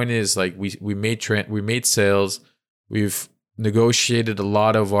my point is, like, we made sales. We've negotiated a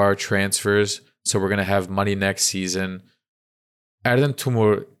lot of our transfers. So we're going to have money next season. Erden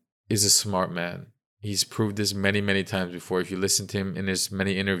Timur is a smart man. He's proved this many, many times before. If you listen to him in his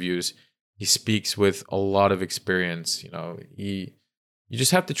many interviews, he speaks with a lot of experience. You know, you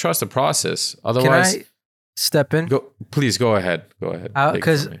just have to trust the process. Otherwise, can I step in? Please go ahead.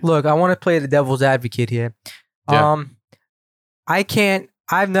 Because look, I want to play the devil's advocate here. Yeah.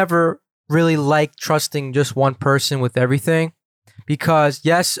 I've never really liked trusting just one person with everything. Because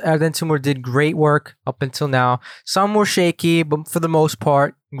yes, Erden Timur did great work up until now. Some were shaky, but for the most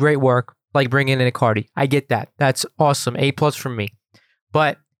part, great work. Like bringing in Icardi. I get that. That's awesome. A+ from me.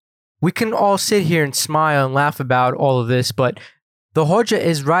 But we can all sit here and smile and laugh about all of this, but the Hoca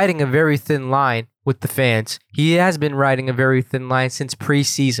is riding a very thin line with the fans. He has been riding a very thin line since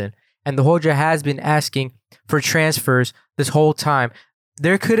preseason. And the Hoca has been asking for transfers this whole time.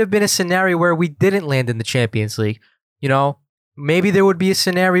 There could have been a scenario where we didn't land in the Champions League. You know, maybe there would be a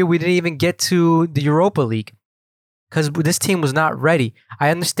scenario we didn't even get to the Europa League. Because this team was not ready. I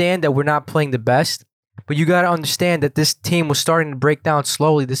understand that we're not playing the best, but you got to understand that this team was starting to break down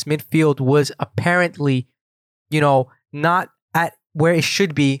slowly. This midfield was apparently, not at where it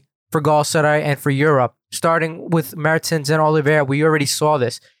should be for Galatasaray and for Europe. Starting with Mertens and Oliveira, we already saw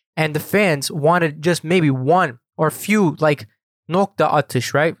this. And the fans wanted just maybe one or few, like nokta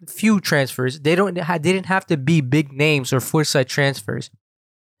atış, right? Few transfers. They didn't have to be big names or full-side transfers.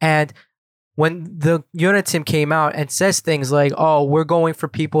 And when the Yönetim came out and says things like, "Oh, we're going for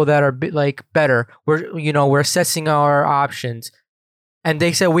people that are better. We're assessing our options," and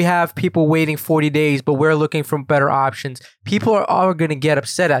they said we have people waiting 40 days, but we're looking for better options. People are going to get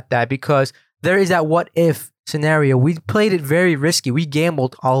upset at that because there is that what if scenario. We played it very risky. We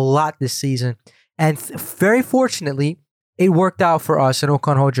gambled a lot this season, and very fortunately, it worked out for us and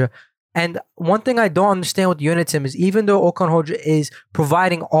Okan Hoca. And one thing I don't understand with Yönetim is even though Okan Hoca is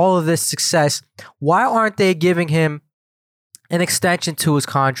providing all of this success, why aren't they giving him an extension to his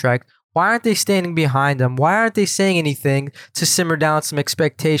contract? Why aren't they standing behind him? Why aren't they saying anything to simmer down some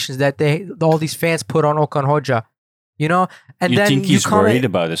expectations that all these fans put on Okan Hoca? You know? And you then think he's worried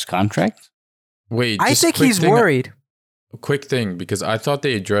about his contract? Wait, I think he's worried. Quick thing, because I thought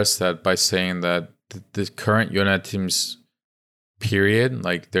they addressed that by saying that the current Yönetim's period,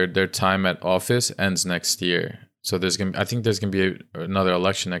 like their time at office, ends next year. So I think there's gonna be another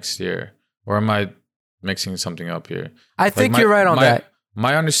election next year. Or am I mixing something up here? I think you're right on that.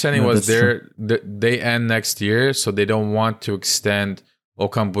 My understanding was they end next year, so they don't want to extend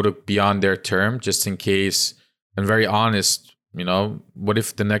Okan Buruk beyond their term, just in case. And very honest, you know, what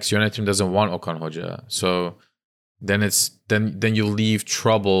if the next Yönetim doesn't want Okan Hoca? So then then you leave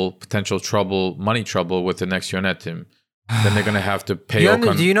potential trouble, money trouble with the next Yönetim. Then they're gonna have to pay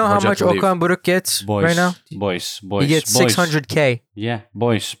Okan. Do you know how much Okan Buruk gets right now? Boys. He gets $600K. Yeah,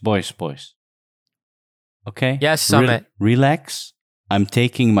 boys. Okay. Yes, Samet. Relax. I'm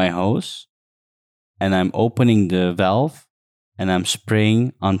taking my hose and I'm opening the valve and I'm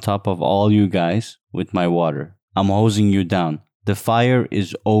spraying on top of all you guys with my water. I'm hosing you down. The fire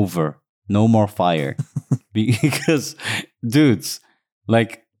is over. No more fire. Because, dudes,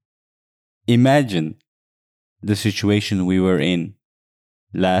 like, imagine the situation we were in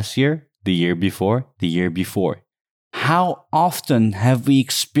last year, the year before. How often have we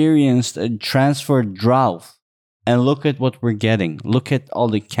experienced a transfer drought? And look at what we're getting. Look at all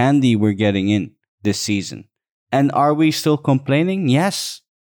the candy we're getting in this season. And are we still complaining? Yes.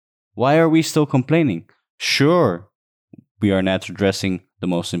 Why are we still complaining? Sure, we are not addressing the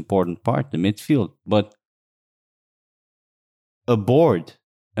most important part, the midfield. But a board,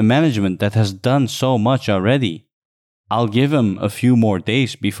 a management that has done so much already, I'll give him a few more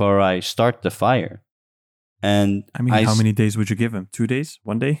days before I start the fire. And I mean, how many days would you give him? 2 days?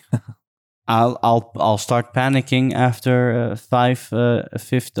 1 day? I'll start panicking after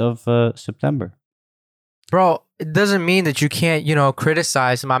 5th of September. Bro, it doesn't mean that you can't,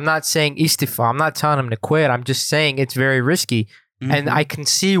 criticize him. I'm not saying istifa. I'm not telling him to quit. I'm just saying it's very risky. Mm-hmm. And I can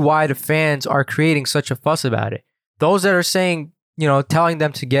see why the fans are creating such a fuss about it. Those that are saying, telling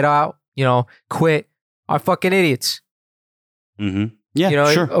them to get out, quit, are fucking idiots. Mm-hmm.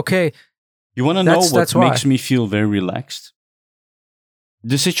 Yeah, sure. Okay. You want to know what makes me feel very relaxed?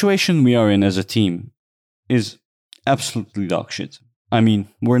 The situation we are in as a team is absolutely dog shit. I mean,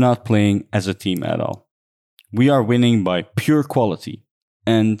 we're not playing as a team at all. We are winning by pure quality.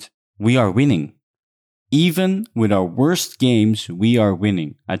 And we are winning. Even with our worst games, we are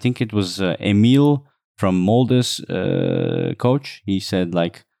winning. I think it was Emil from Molde's coach. He said,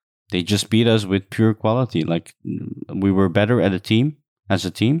 they just beat us with pure quality. We were better as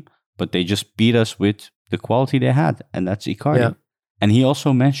a team, but they just beat us with the quality they had. And that's Icardi. Yeah. And he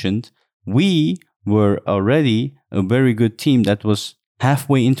also mentioned we were already a very good team that was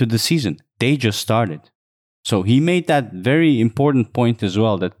halfway into the season. They just started. So he made that very important point as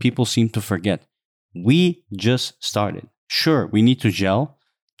well that people seem to forget. We just started. Sure, we need to gel.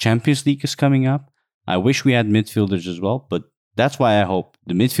 Champions League is coming up. I wish we had midfielders as well, but that's why I hope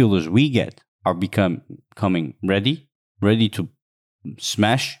the midfielders we get are coming ready to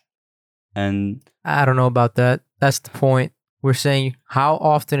smash. And I don't know about that. That's the point. We're saying, how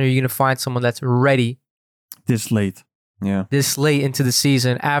often are you going to find someone that's ready this late? Yeah. This late into the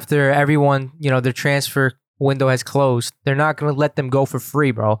season after everyone, their transfer window has closed. They're not going to let them go for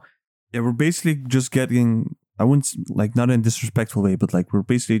free, bro. Yeah, we're basically just getting, I wouldn't, not in a disrespectful way, but we're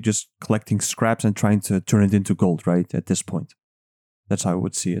basically just collecting scraps and trying to turn it into gold, right? At this point. That's how I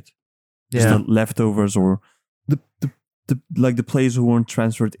would see it. Just the leftovers or the players who weren't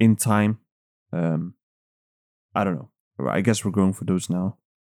transferred in time. I don't know. I guess we're going for those now.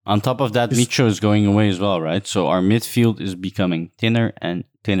 On top of that, Micho is going away as well, right? So our midfield is becoming thinner and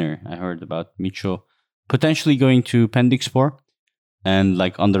thinner. I heard about Micho potentially going to Pendikspor. And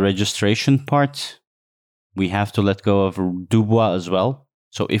on the registration part, we have to let go of Dubois as well.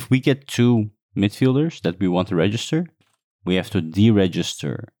 So if we get 2 midfielders that we want to register, we have to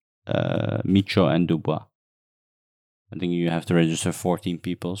deregister Micho and Dubois. I think you have to register 14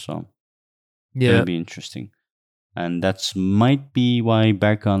 people, so it'll be interesting. And that's might be why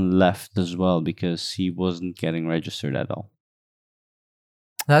Berkan left as well, because he wasn't getting registered at all.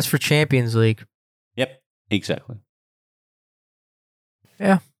 That's for Champions League. Yep, exactly.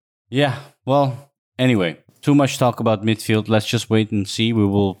 Yeah. Yeah, well, anyway, too much talk about midfield. Let's just wait and see. We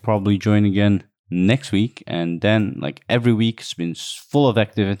will probably join again next week. And then, every week, it's been full of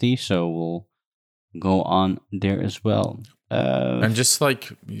activity, so we'll go on there as well. And just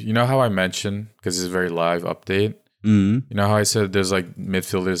like, you know how I mentioned, because it's a very live update, mm, you know how I said there's like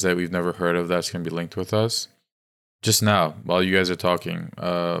midfielders that we've never heard of that's going to be linked with us? Just now, while you guys are talking,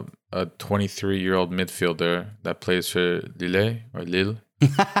 a 23-year-old midfielder that plays for Lille.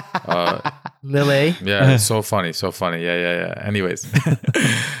 Lille. Yeah, it's so funny. Yeah. Anyways,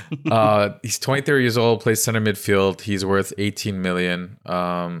 he's 23 years old, plays center midfield. He's worth 18 million.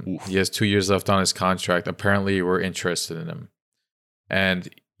 He has 2 years left on his contract. Apparently, we're interested in him. And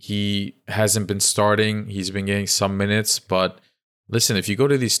he hasn't been starting. He's been getting some minutes. But listen, if you go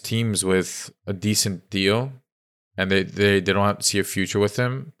to these teams with a decent deal and they don't have to see a future with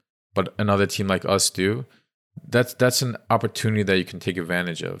him, but another team like us do, that's an opportunity that you can take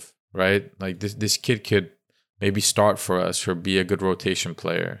advantage of, right? Like this kid could maybe start for us or be a good rotation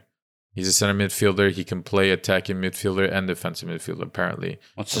player. He's a center midfielder. He can play attacking midfielder and defensive midfielder, apparently.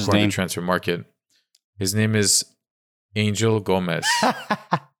 What's his according name? to Transfer Market. His name is Angel Gomez.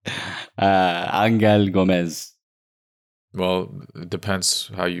 Angel Gomez. Well, it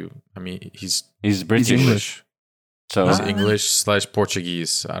depends how you... I mean, he's British. English. So He's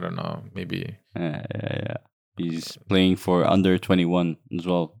English/Portuguese. I don't know. Maybe. yeah. He's playing for under 21 as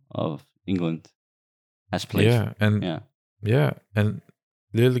well of England. Has played. Yeah, and and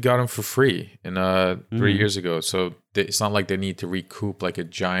Lille got him for free in 3 years ago. So it's not like they need to recoup like a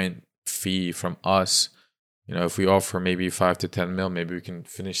giant fee from us. You know, if we offer maybe 5 to 10 mil, maybe we can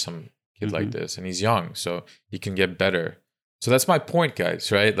finish some kid like this. And he's young, so he can get better. So that's my point,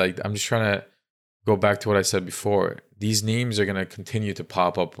 guys. Right? Like I'm just trying to go back to what I said before. These names are going to continue to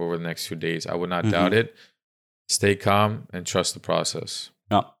pop up over the next few days. I would not doubt it. Stay calm and trust the process.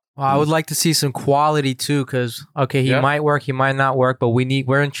 No. Well, I would like to see some quality too, because he might work, he might not work, but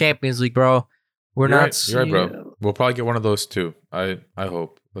we're in Champions League, bro. You're right, bro. We'll probably get one of those too. I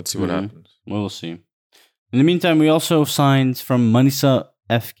hope. Let's see what happens. We'll see. In the meantime, we also signed from Manisa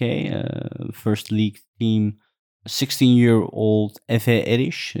FK, first league team, 16-year-old Efe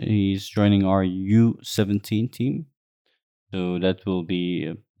Eriş. He's joining our U17 team. So that will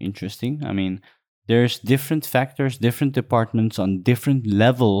be interesting. I mean, there's different factors, different departments on different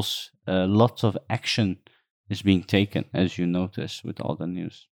levels. Lots of action is being taken, as you notice with all the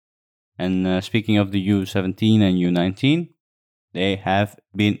news. And speaking of the U17 and U19, they have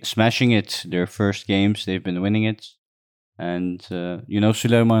been smashing it. Their first games, they've been winning it. And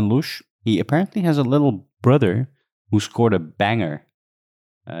Süleyman Lush, he apparently has a little brother who scored a banger.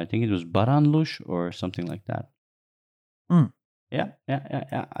 I think it was Baran Lush or something like that. Yeah.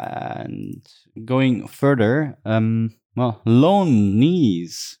 And going further, lone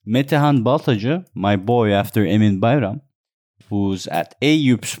knees. Metehan Baltacı, my boy after Emin Bayram, who's at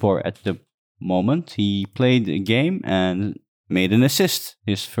Eyüpspor at the moment. He played a game and made an assist,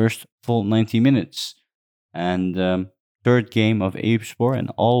 his first full 90 minutes. And third game of Eyüpspor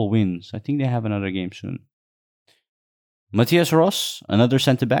and all wins. I think they have another game soon. Matthias Ross, another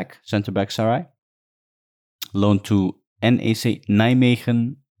centre-back Saray. Loaned to NEC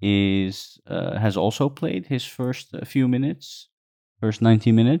Nijmegen has also played his first few minutes, first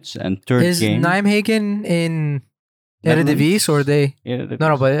 90 minutes, and third game. Is Nijmegen in Eredivisie or are they?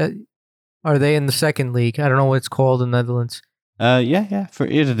 No, but are they in the second league? I don't know what it's called in the Netherlands. Yeah, for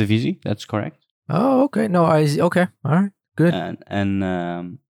Eredivisie, that's correct. Oh, okay. No, okay, all right, good.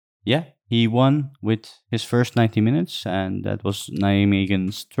 And he won with his first 90 minutes, and that was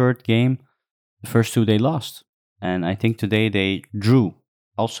Nijmegen's third game. The first two they lost. And I think today they drew.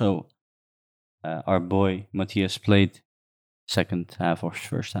 Also, our boy Matthias played second half or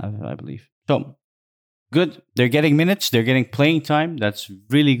first half, I believe. So, good. They're getting minutes. They're getting playing time. That's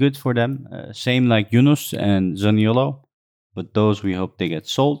really good for them. Same like Yunus and Zaniolo. But those we hope they get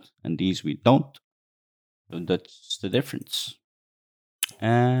sold, and these we don't. So that's the difference.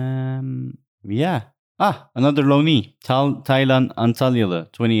 Another loanee. Taylan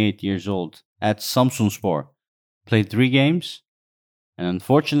Antalyalı, 28 years old, at Samsunspor. Played 3 games, and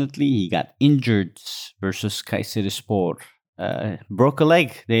unfortunately, he got injured versus Kayserispor. Broke a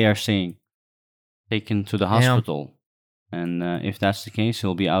leg, they are saying. Taken to the hospital. And if that's the case,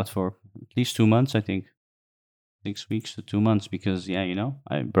 he'll be out for at least 2 months, I think. 6 weeks to 2 months, because,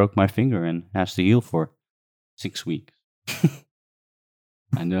 I broke my finger and has to heal for 6 weeks.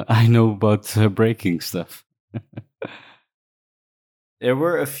 I know about breaking stuff. There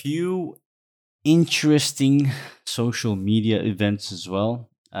were a few interesting social media events as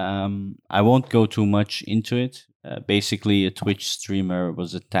well. I won't go too much into it. Basically, a Twitch streamer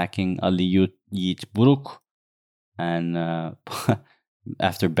was attacking Ali Yiğit Buruk, and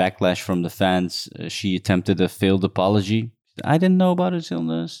after backlash from the fans, she attempted a failed apology. I didn't know about his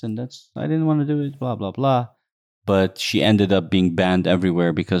illness, and I didn't want to do it, blah, blah, blah. but she ended up being banned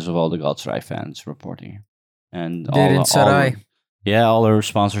everywhere because of all the Galatasaray fans reporting her. And all her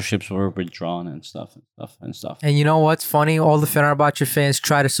sponsorships were withdrawn and stuff. And you know what's funny? All the Fenerbahce fans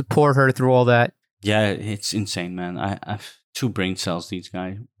try to support her through all that. Yeah, it's insane, man. I've 2 brain cells, these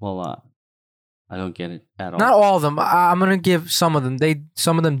guys. Well, I don't get it at all. Not all of them. I'm gonna give some of them.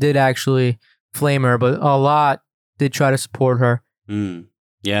 Some of them did actually flame her, but a lot did try to support her.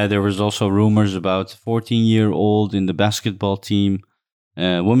 Yeah, there was also rumors about 14-year-old in the basketball team,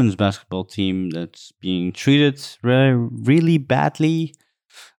 women's basketball team, that's being treated really badly.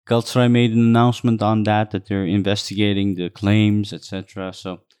 Galatasaray made an announcement on that they're investigating the claims, etc.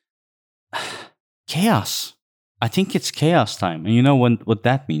 So, chaos. I think it's chaos time. And you know what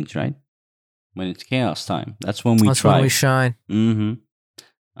that means, right? When it's chaos time, that's when we That's when we shine. Mm-hmm.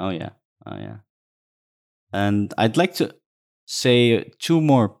 Oh yeah. And I'd like to say 2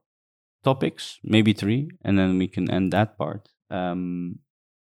 more topics, maybe 3, and then we can end that part. Albert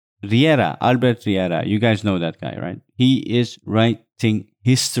Riera. You guys know that guy, right? He is writing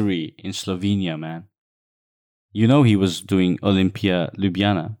history in Slovenia, man. You know he was doing Olimpia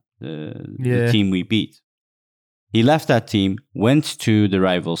Ljubljana, the team we beat. He left that team, went to the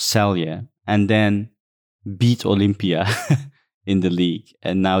rival Celje, and then beat Olimpia in the league.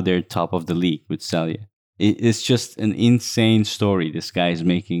 And now they're top of the league with Celje. It's just an insane story this guy is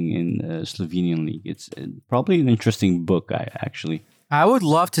making in the Slovenian league. It's probably an interesting book, actually. I would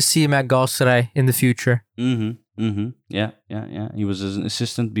love to see him at Galatasaray in the future. Yeah. He was an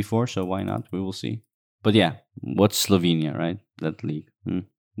assistant before, so why not? We will see. But yeah, what's Slovenia, right? That league.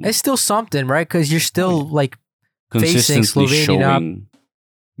 It's still something, right? Because you're still like facing consistently Slovenia showing.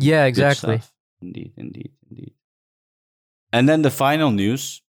 Yeah, exactly. Indeed. And then the final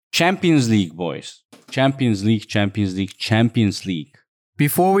news: Champions League, boys. Champions League.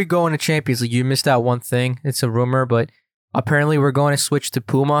 Before we go into Champions League, you missed out one thing. It's a rumor, but apparently we're going to switch to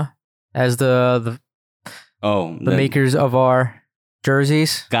Puma as the makers of our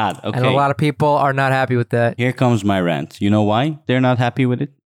jerseys. God, okay. And a lot of people are not happy with that. Here comes my rant. You know why they're not happy with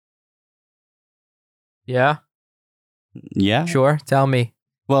it? Yeah? Yeah? Sure, tell me.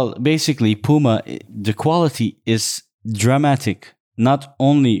 Well, basically, Puma, the quality is dramatic. Not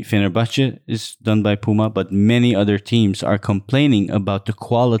only Fenerbahce is done by Puma, but many other teams are complaining about the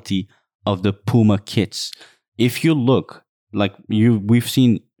quality of the Puma kits. If you look, we've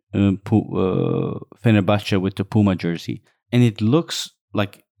seen Fenerbahce with the Puma jersey, and it looks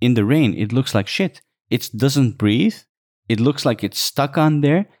like in the rain, it looks like shit. It doesn't breathe. It looks like it's stuck on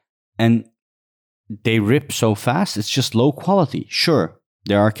there, and they rip so fast. It's just low quality. Sure,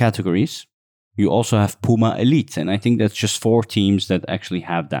 there are categories. You also have Puma Elite, and I think that's just 4 teams that actually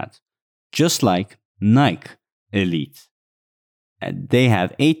have that. Just like Nike Elite. And they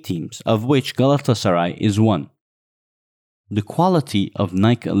have 8 teams, of which Galatasaray is one. The quality of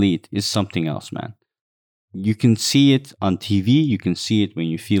Nike Elite is something else, man. You can see it on TV, you can see it when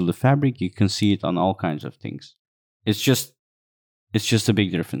you feel the fabric, you can see it on all kinds of things. It's just a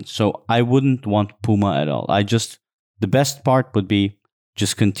big difference. So I wouldn't want Puma at all. The best part would be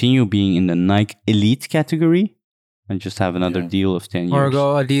just continue being in the Nike Elite category and just have another deal of 10 years. Or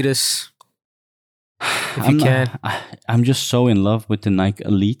go Adidas if you can. I'm just so in love with the Nike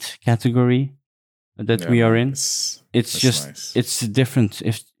Elite category that we are in. It's just, nice. It's different.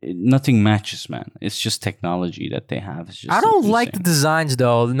 If nothing matches, man. It's just technology that they have. It's just I don't like the designs,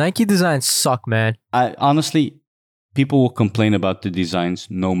 though. The Nike designs suck, man. Honestly, people will complain about the designs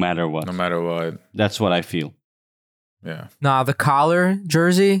no matter what. That's what I feel. Yeah. Nah, the collar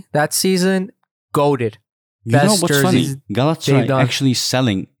jersey that season, goated. You know what's funny? Galatasaray actually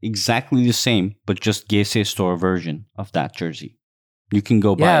selling exactly the same, but just GC store version of that jersey. You can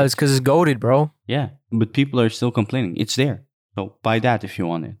go buy it. Yeah, it's because it's goated, bro. Yeah, but people are still complaining. It's there. So buy that if you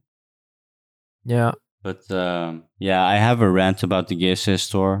want it. Yeah. But I have a rant about the GC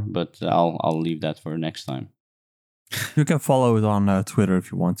store, but I'll leave that for next time. You can follow it on Twitter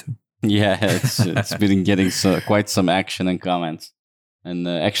if you want to. Yeah, it's been getting quite some action and comments. And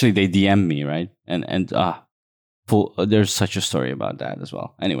actually, they DM me, right? And there's such a story about that as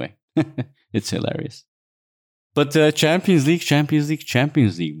well. Anyway, it's hilarious. But Champions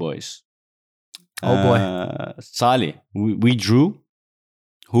League, boys. Oh boy, Salih, we drew.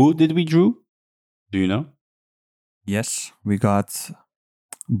 Who did we drew? Do you know? Yes, we got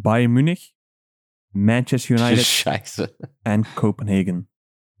Bayern Munich, Manchester United, and Copenhagen.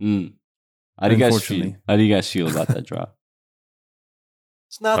 How do you guys feel about that draw?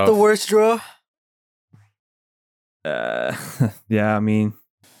 It's not the worst draw. Yeah, I mean,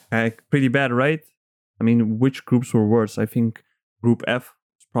 pretty bad, right? I mean, which groups were worse? I think Group F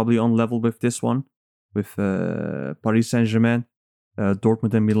is probably on level with this one. with Paris Saint-Germain,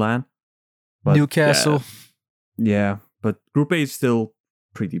 Dortmund and Milan. But, Newcastle. Yeah, but Group A is still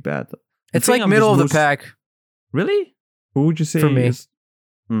pretty bad. It's like middle of the pack. Really? Who would you say for me? Is?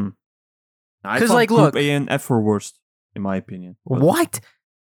 Because look, Group A and F were worst, in my opinion. But what?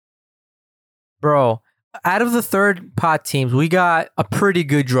 Bro, out of the third pot teams, we got a pretty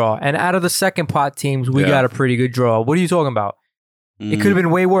good draw. And out of the second pot teams, we got a pretty good draw. What are you talking about? It could have been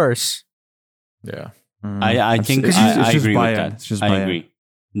way worse. Yeah. I think it's I just agree with Bayern. that. It's just I Bayern. agree.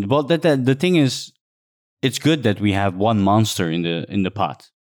 But the thing is, it's good that we have one monster in the pot.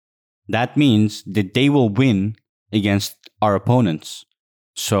 That means that they will win against our opponents.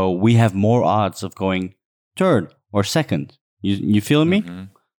 So we have more odds of going third or second. You feel me?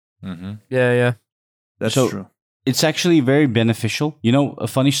 Yeah. That's So, true. It's actually very beneficial. You know, a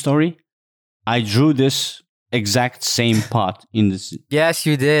funny story. I drew this exact same pot in this. Yes,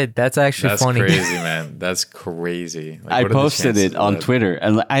 you did. That's actually funny. That's crazy, man. That's crazy. Like, I what are the posted chances it of on that? Twitter,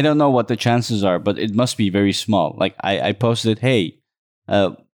 and I don't know what the chances are, but it must be very small. Like I posted, hey,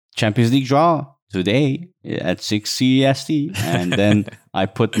 Champions League draw today at 6 CEST, and then I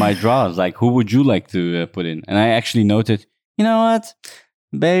put my draws. Like, who would you like to put in? And I actually noted, you know what,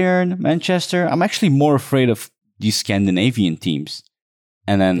 Bayern, Manchester. I'm actually more afraid of these Scandinavian teams.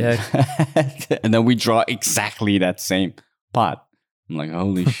 And then, and then we draw exactly that same pot. I'm like,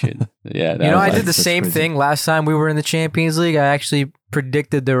 holy shit! Yeah, that I was did the same crazy. thing last time we were in the Champions League. I actually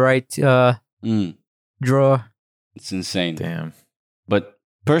predicted the right draw. It's insane. Damn. But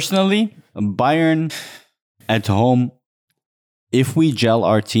personally, Bayern at home, if we gel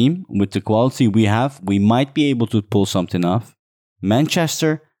our team with the quality we have, we might be able to pull something off.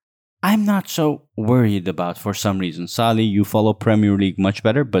 Manchester, I'm not so worried about for some reason. Salih, you follow Premier League much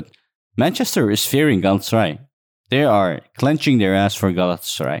better, but Manchester is fearing Galatasaray. They are clenching their ass for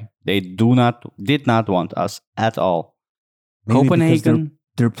Galatasaray. They did not want us at all. Mainly because Copenhagen.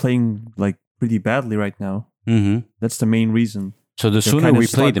 they're playing like pretty badly right now. Mm-hmm. That's the main reason. So the They're sooner kinda we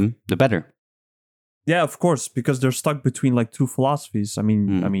play stuck. them, the better. Yeah, of course, because they're stuck between like two philosophies. I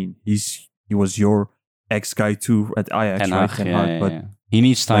mean, he was your ex guy too at Ajax, Ten right? Hag, Ten yeah, Hag, but yeah. He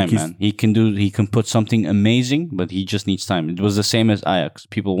needs time, he's- man. He can put something amazing, but he just needs time. It was the same as Ajax.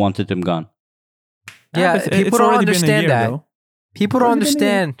 People wanted him gone. Yeah, but people it's don't already been a understand year, that. though. People don't Already been a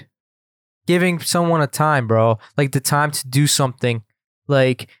year. understand giving someone a time, bro. Like the time to do something.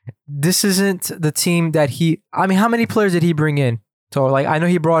 Like this isn't the team that how many players did he bring in? So like I know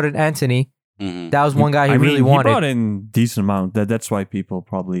he brought in Anthony. Mm-hmm. That was one guy he really He wanted. brought in decent amount. That's why people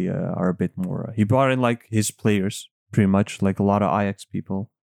probably are a bit more. He brought in like his players, pretty much like a lot of Ajax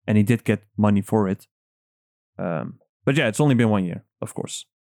people, and he did get money for it. But yeah, it's only been 1 year, of course,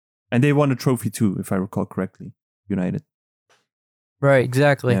 and they won a trophy too, if I recall correctly. United. Right,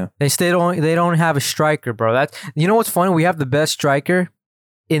 exactly. Yeah. They don't have a striker, bro. That's what's funny? We have the best striker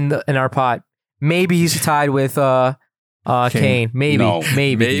in our pot. Maybe he's tied with Kane. Maybe. No.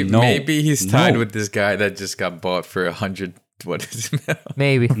 Maybe. No. Maybe he's tied No. with this guy that just got bought for 100. What is it?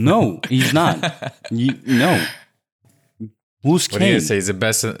 Maybe. No, he's not. No. Who's What do you Kane say? He's the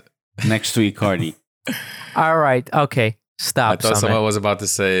best. next to Icardi? All right. Okay. I Stop. thought Samet. someone was about to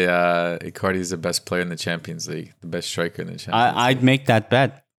say Icardi is the best player in the Champions League, the best striker in the Champions League. I'd make that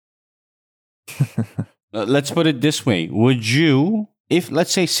bet. Let's put it this way. Would you, if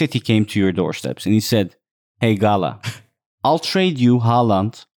let's say City came to your doorsteps and he said, hey, Gala, I'll trade you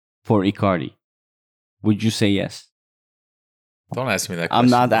Haaland for Icardi. Would you say yes? Don't ask me that question. I'm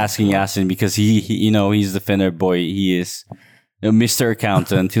not asking Yasin because he's the Finner boy. He is a Mr.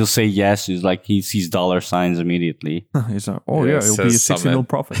 Accountant. He'll say yes. He's like, he sees dollar signs immediately. He's like, Yeah, it'll be a says 60 mil Samet.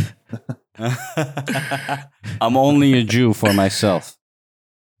 profit. I'm only a Jew for myself.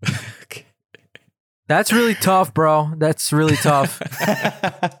 That's really tough, bro. That's really tough.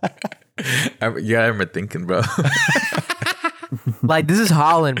 Yeah, I'm thinking, bro. Like this is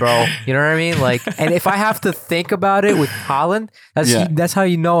Holland, bro. You know what I mean? Like, and if I have to think about it with Holland, that's how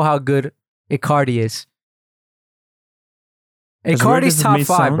you know how good Icardi is. As weird Icardi's as it top may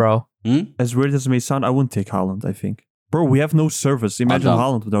 5, sound, bro. As weird as it may sound, I wouldn't take Haaland, I think. Bro, we have no service. Imagine don't.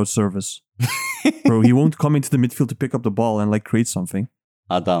 Haaland without service. Bro, he won't come into the midfield to pick up the ball and like create something.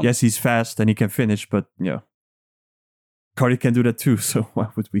 Adam. Yes, he's fast and he can finish, but yeah. Cardi can do that too, so why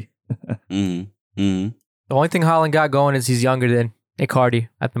would we? Mm-hmm. Mm-hmm. The only thing Holland got going is he's younger than Icardi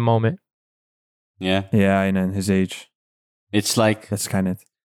at the moment. Yeah. Yeah, and then his age. It's like, That's kind of it.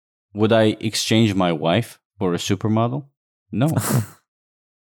 would I exchange my wife for a supermodel? No.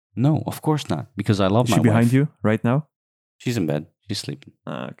 No, of course not. Because I love Is my she wife. behind you right now? She's in bed. She's sleeping.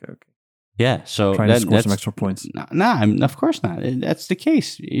 Okay. Yeah, so trying to score some extra points. Of course not. That's the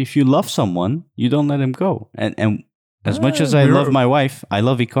case. If you love someone, you don't let him go. And as much as I love my wife, I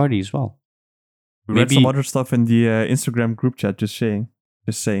love Icardi as well. We read some other stuff in the Instagram group chat, just saying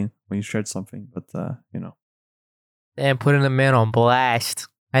when you shared something, but And putting the man on blast.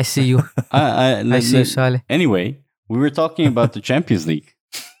 I see you. I see you, Salih. Anyway, we were talking about the Champions League.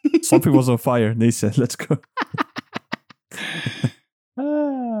 Something was on fire. They said, "Let's go."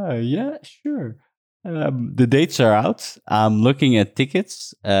 Yeah, sure. The dates are out. I'm looking at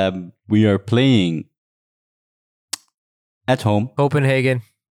tickets. We are playing at home Copenhagen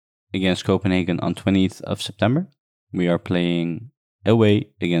against Copenhagen on 20th of September. We are playing away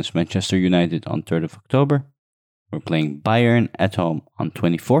against Manchester United on 3rd of October. We're playing Bayern at home on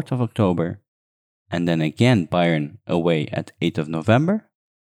 24th of October. And then again Bayern away at 8th of November.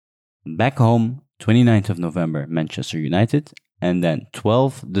 Back home, 29th of November, Manchester United. And then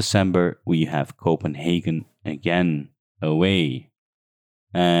 12th December, we have Copenhagen again away.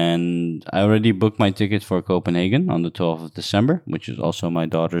 And I already booked my ticket for Copenhagen on the 12th of December, which is also my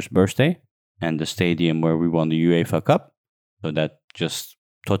daughter's birthday, and the stadium where we won the UEFA Cup. So that just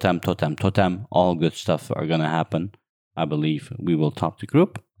totem, all good stuff are going to happen. I believe we will top the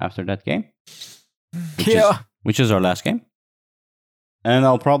group after that game. Which is our last game. And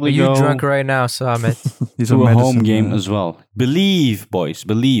I'll probably go... Are you drunk right now, Samet? to a home game as well. Believe, boys,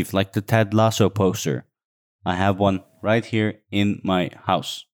 believe, like the Ted Lasso poster. I have one right here in my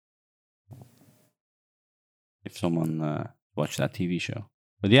house. If someone watched that TV show.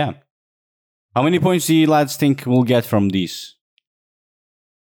 But yeah. How many points do you lads think we'll get from these?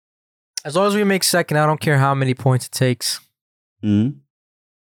 As long as we make second, I don't care how many points it takes. Mm-hmm.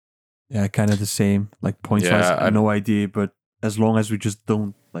 Yeah, kind of the same. Like points-wise, I have no idea, but as long as we just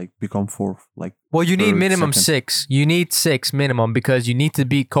don't become fourth, well, you need minimum second. 6. You need 6 minimum because you need to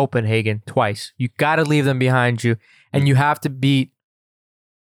beat Copenhagen twice. You got to leave them behind you, and you have to beat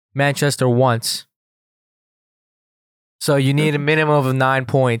Manchester once. So you need a minimum of 9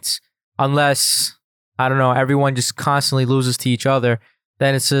 points, unless I don't know, everyone just constantly loses to each other.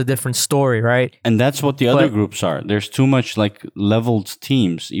 Then it's a different story, right? And that's what the other groups are. There's too much leveled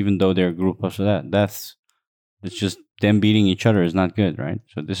teams, even though they're a group of that. It's just them beating each other is not good, right?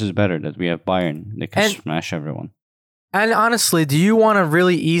 So this is better that we have Bayern. They can smash everyone. And honestly, do you want a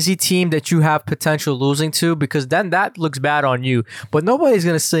really easy team that you have potential losing to? Because then that looks bad on you. But nobody's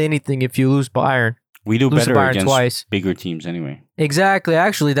going to say anything if you lose Bayern. We do better against bigger teams anyway. Exactly.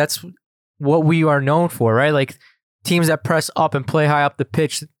 Actually, that's what we are known for, right? Like teams that press up and play high up the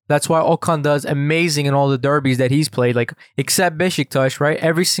pitch. That's why Okan does amazing in all the derbies that he's played. Like, except Beşiktaş, right?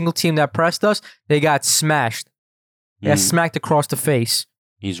 Every single team that pressed us, they got smashed. They got smacked across the face.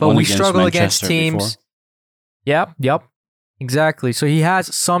 But we struggle against teams. Yep. Exactly. So he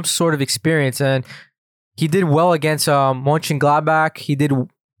has some sort of experience, and he did well against Mönchengladbach. He did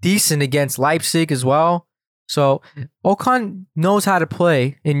decent against Leipzig as well. So Okan knows how to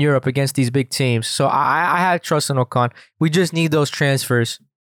play in Europe against these big teams. So I had trust in Okan. We just need those transfers.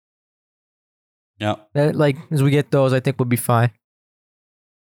 Yeah. As we get those, I think we'll be fine.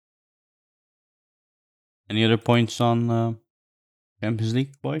 Any other points on Champions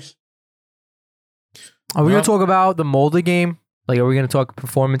League, boys? Are we going to talk about the Molde game? Are we going to talk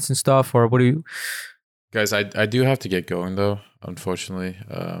performance and stuff, or what do you... Guys, I do have to get going, though, unfortunately.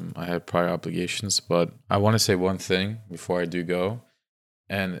 I have prior obligations, but I want to say one thing before I do go,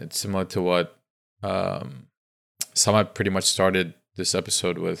 and it's similar to what Samet pretty much started this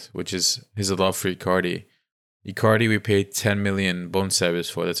episode with, which is his love for Icardi. Icardi, we paid 10 million bone service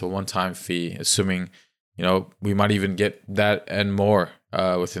for. That's a one-time fee, assuming, we might even get that and more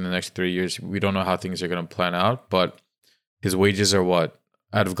within the next 3 years. We don't know how things are going to plan out, but his wages are what?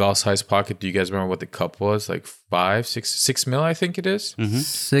 Out of Galatasaray's pocket, do you guys remember what the cup was? 6 mil, I think it is? Mm-hmm.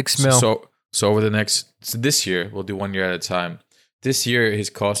 6 mil. So over the this year, we'll do 1 year at a time. This year, his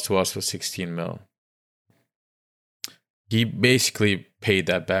cost to us was 16 mil. He basically paid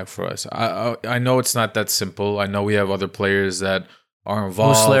that back for us. I know it's not that simple. I know we have other players that are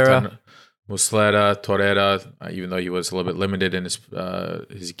involved. Muslera, Torreira, even though he was a little bit limited in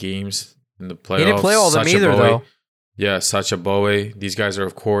his games in the playoffs. He didn't play all of them either, though. Yeah, Sacha Boey. These guys are,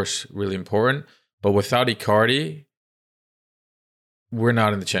 of course, really important. But without Icardi, we're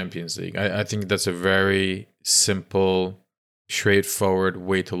not in the Champions League. I think that's a very simple, straightforward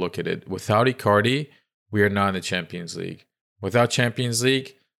way to look at it. Without Icardi, we are not in the Champions League. Without Champions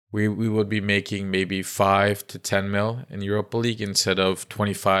League, we would be making maybe 5 to 10 mil in Europa League instead of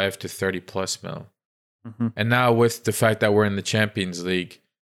 25 to 30 plus mil. Mm-hmm. And now with the fact that we're in the Champions League,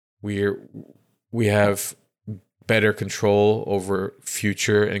 we have better control over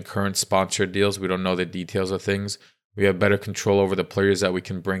future and current sponsor deals. We don't know the details of things. We have better control over the players that we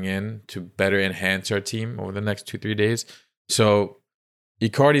can bring in to better enhance our team over the next 2-3 days. So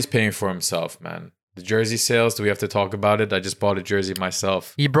Icardi's paying for himself, man. The jersey sales, do we have to talk about it? I just bought a jersey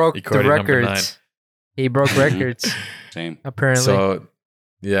myself. He broke Icardi, the records. He broke records. Same. Apparently. So,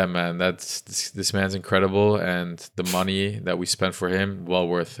 yeah, man, this man's incredible, and the money that we spent for him, well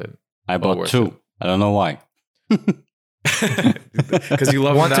worth it. I bought 2. I don't know why. Because you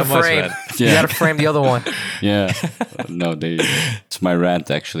love one him that to much, frame. man. You got to frame the other one. Yeah. No, it's my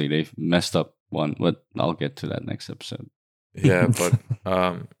rant, actually. They messed up one, but I'll get to that next episode. Yeah, but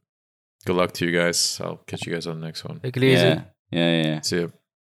good luck to you guys. I'll catch you guys on the next one. Take it easy. Yeah. See you.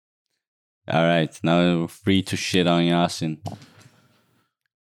 All right. Now we're free to shit on Yasin.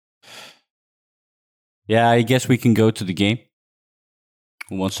 Yeah, I guess we can go to the game.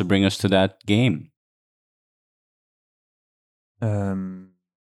 Who wants to bring us to that game?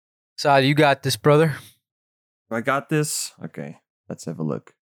 So you got this, brother. I got this. Okay, let's have a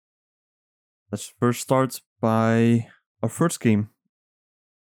look. Let's first start by our first game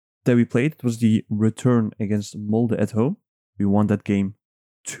that we played. It was the return against Molde at home. We won that game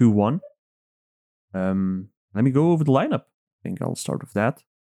 2-1. Let me go over the lineup. I think I'll start with that.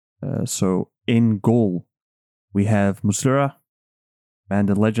 So in goal, we have Muslera, man,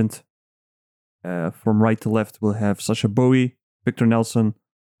 the legend. From right to left, we'll have Sasha Bowie, Victor Nelson,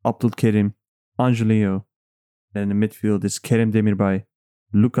 Abdul Kerim, Angelino. Then in the midfield is Kerem Demirbay,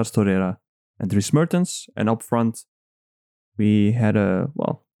 Lucas Torreira, and Dries Mertens. And up front, we had a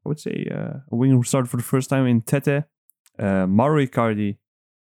winger who started for the first time in Tete, Mauro Icardi,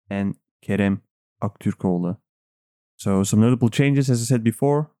 and Kerem Aktürkoğlu. So some notable changes, as I said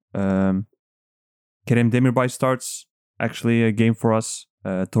before. Kerem Demirbay starts actually a game for us.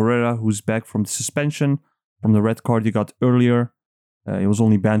 Torreira, who's back from the suspension from the red card he got earlier. He was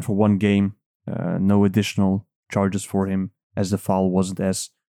only banned for 1 game. No additional charges for him, as the foul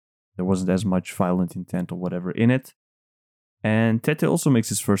there wasn't as much violent intent or whatever in it. And Tete also makes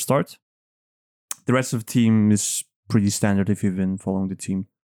his first start. The rest of the team is pretty standard if you've been following the team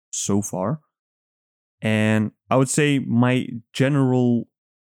so far. And I would say my general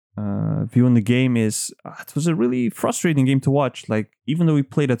view on the game is it was a really frustrating game to watch. Like, even though we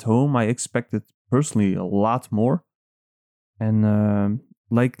played at home, I expected personally a lot more. And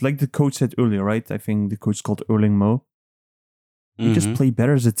like the coach said earlier, right? I think the coach called Erling Mo. We just played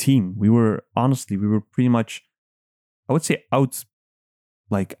better as a team. We were pretty much, I would say,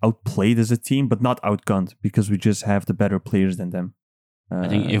 outplayed as a team, but not outgunned, because we just have the better players than them. I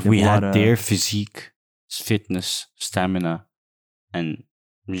think if we had their physique, fitness, stamina, and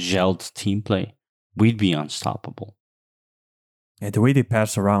gelled team play, we'd be unstoppable. Yeah, the way they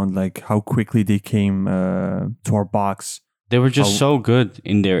passed around, like how quickly they came to our box. They were just so good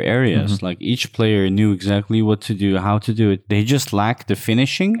in their areas. Mm-hmm. Like, each player knew exactly what to do, how to do it. They just lacked the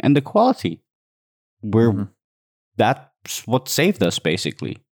finishing and the quality. That's what saved us,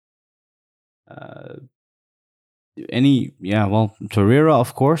 basically. Torreira,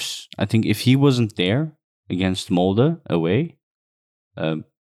 of course. I think if he wasn't there against Molde away,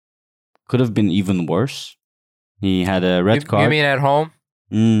 could have been even worse. He had a red card. You mean at home?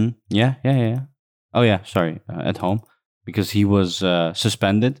 Yeah. Oh yeah, sorry, at home, because he was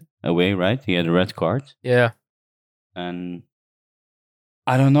suspended away, right? He had a red card. Yeah. And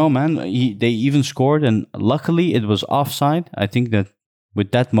I don't know, man. They even scored, and luckily it was offside. I think that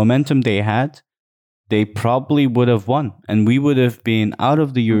with that momentum they had, they probably would have won, and we would have been out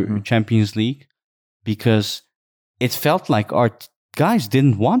of the Champions League, because it felt like our guys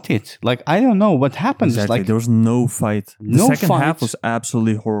didn't want it. Like, I don't know what happened. Exactly. Like, there was no fight. The second half was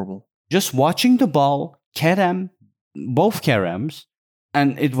absolutely horrible. Just watching the ball, both Kerems,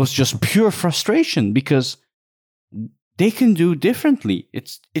 and it was just pure frustration, because they can do differently.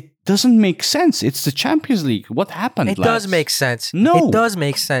 It doesn't make sense. It's the Champions League. What happened? It does make sense. No. It does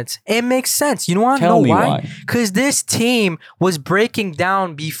make sense. It makes sense. You want to Tell know me why? Because this team was breaking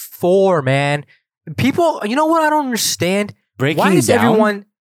down before, man. People, you know what I don't understand? Why does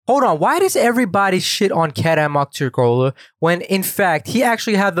everybody shit on Kerem Aktürkoğlu when, in fact, he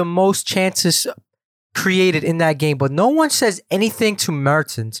actually had the most chances created in that game, but no one says anything to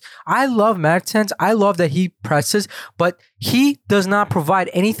Mertens. I love Mertens. I love that he presses, but he does not provide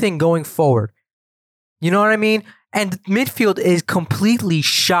anything going forward. You know what I mean? And midfield is completely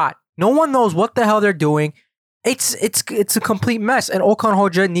shot. No one knows what the hell they're doing. It's a complete mess, and Okan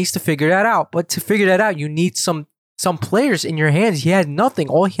Hoca needs to figure that out. But to figure that out, you need some players in your hands. He had nothing.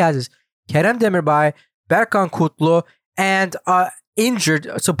 All he has is Kerem Demirbay, Berkan Kutlu, and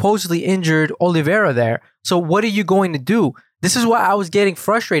supposedly injured Oliveira there. So what are you going to do? This is why I was getting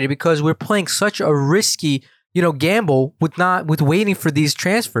frustrated because we're playing such a risky, gamble with waiting for these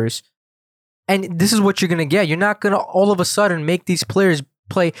transfers. And this is what you're going to get. You're not going to all of a sudden make these players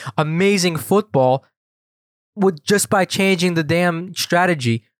play amazing football just by changing the damn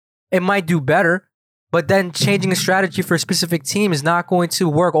strategy. It might do better, but then changing a strategy for a specific team is not going to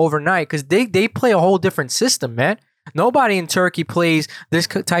work overnight because they play a whole different system, man. Nobody in Turkey plays this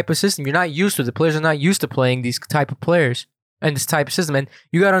type of system. You're not used to it. The players are not used to playing these type of players and this type of system. And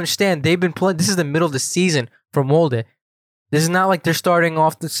you got to understand, they've been playing. This is the middle of the season for Molde. This is not like they're starting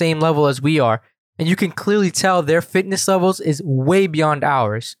off the same level as we are. And you can clearly tell their fitness levels is way beyond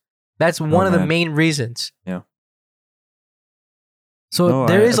ours. That's one of the main reasons. Yeah. So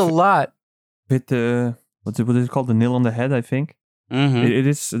there is a lot. With what is it called? The nail on the head, I think.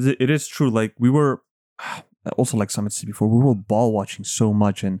 Mm-hmm. It is true. Like we were also, like Samety said before, we were ball watching so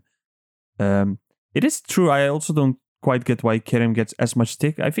much, and it is true. I also don't quite get why Kerem gets as much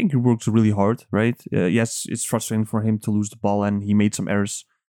stick. I think he works really hard, right? Yes, it's frustrating for him to lose the ball, and he made some errors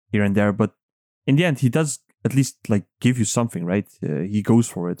here and there, but in the end, he does at least like give you something, right? He goes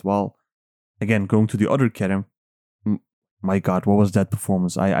for it. While again, going to the other Kerem, my God, what was that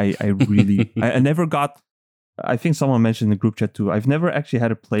performance? I really I never got. I think someone mentioned in the group chat too. I've never actually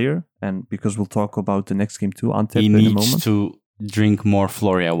had a player, and because we'll talk about the next game too, Antep in a moment. He needs to drink more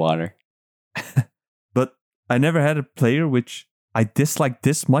Floria water. But I never had a player which I disliked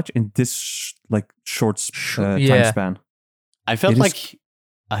this much in this short time span. I felt like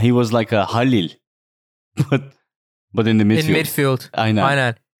he was like a Halil, but in the midfield. In midfield. I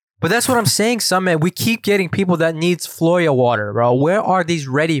know. But that's what I'm saying, Samet. We keep getting people that needs Floria water, bro. Where are these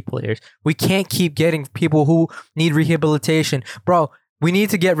ready players? We can't keep getting people who need rehabilitation. Bro, we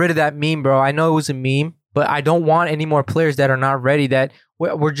need to get rid of that meme, bro. I know it was a meme, but I don't want any more players that are not ready that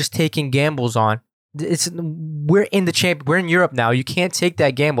we're just taking gambles on. We're in the champ. We're in Europe now. You can't take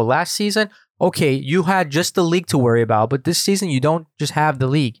that gamble. Last season, okay, you had just the league to worry about, but this season you don't just have the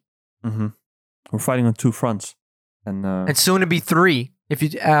league. Mm-hmm. We're fighting on two fronts, and soon to be three. If you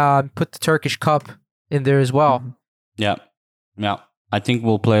put the Turkish Cup in there as well. Mm-hmm. Yeah. I think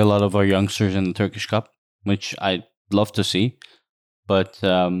we'll play a lot of our youngsters in the Turkish Cup, which I'd love to see. But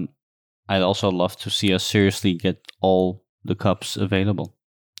I'd also love to see us seriously get all the cups available.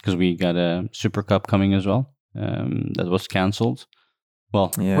 Because we got a Super Cup coming as well. That was cancelled.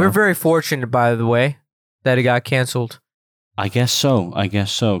 Well, We're very fortunate, by the way, that it got cancelled. I guess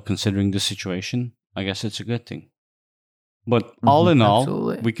so. Considering the situation, I guess it's a good thing. But all in all,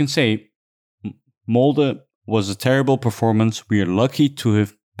 Absolutely. we can say Molde was a terrible performance. We are lucky to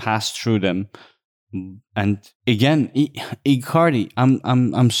have passed through them. And again, Icardi,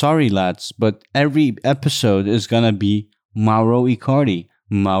 I'm sorry, lads, but every episode is gonna be Mauro Icardi.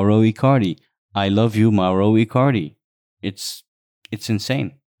 I love you, Mauro Icardi. It's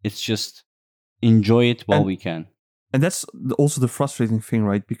insane. It's just enjoy it while we can. And that's also the frustrating thing,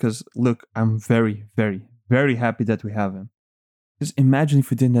 right? Because look, I'm very, very, very happy that we have him. Just imagine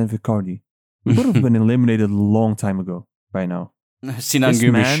if we didn't have Icardi. We would have been eliminated a long time ago by now. Sinan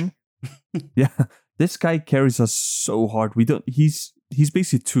Gümüş. This guy carries us so hard. He's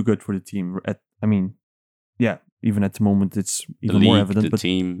basically too good for the team. Even at the moment it's even more evident. The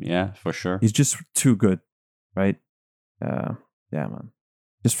team, yeah, for sure. He's just too good, right? Man.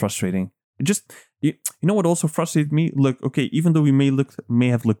 Just frustrating. You know what also frustrated me? Look, okay, even though we may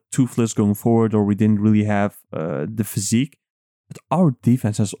have looked toothless going forward, or we didn't really have the physique, but our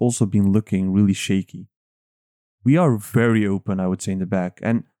defense has also been looking really shaky. We are very open, I would say, in the back.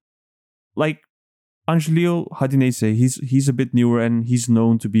 And like Angelio Hadinese, he's a bit newer and he's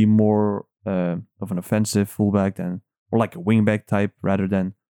known to be more of an offensive fullback or like a wingback type rather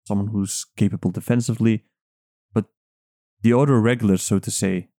than someone who's capable defensively. But the other regulars, so to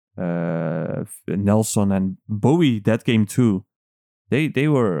say, Nelson and Bowie, that game too, they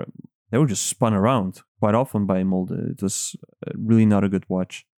were just spun around quite often by Molde. It was really not a good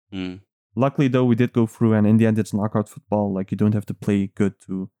watch. Luckily though, we did go through, and in the end it's knockout football. Like, you don't have to play good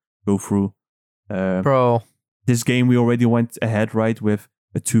to go through. Bro, this game we already went ahead, right, with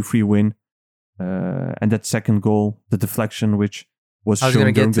a 2-3 win, and that second goal, the deflection, which was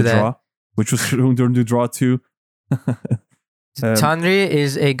shown during the draw, which was shown during the draw too. Tanri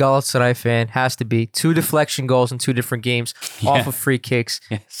is a Galatasaray fan, has to be. 2 deflection goals in 2 different games off of free kicks.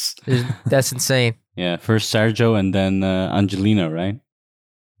 Yes. That's insane. Yeah, first Sergio and then Angelino, right?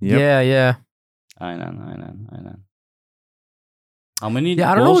 Yep. Yeah. I know. How many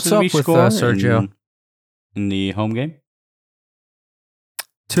I don't know goals what's did we up with score Sergio. in the home game?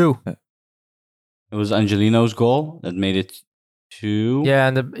 2. It was Angelino's goal that made it 2. Yeah,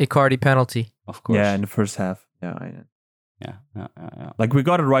 and the Icardi penalty. Of course. Yeah, in the first half. Yeah. Yeah. Like we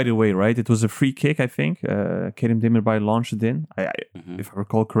got it right away, right? It was a free kick, I think. Kerem Demirbay launched it in, if I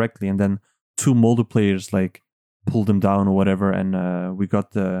recall correctly, and then 2 Molde players like pulled him down or whatever, and we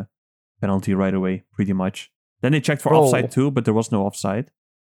got the penalty right away, pretty much. Then they checked for offside too, but there was no offside.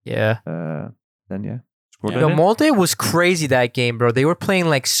 Yeah. Then scored Yo, it. Molde was crazy that game, bro. They were playing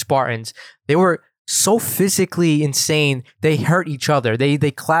like Spartans. They were so physically insane. They hurt each other. They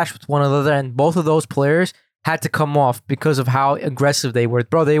clashed with one another, and both of those players had to come off because of how aggressive they were.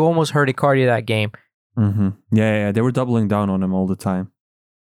 Bro, they almost hurt Icardi that game. Mm-hmm. Yeah. They were doubling down on him all the time.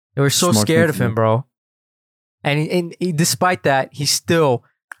 They were so Smart scared thing of to him, do. bro. And despite that, he still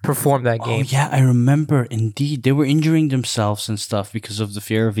performed that game. Oh, yeah, I remember. Indeed, they were injuring themselves and stuff because of the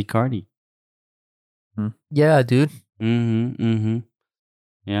fear of Icardi. Yeah, dude.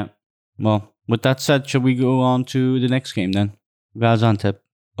 Yeah. Well, with that said, shall we go on to the next game then? Gaziantep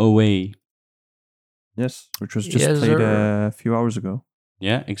away. Yes, which was just Yes, played sir. a few hours ago.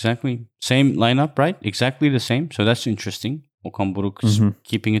 Yeah, exactly. Same lineup, right? Exactly the same. So that's interesting. Okan Buruk is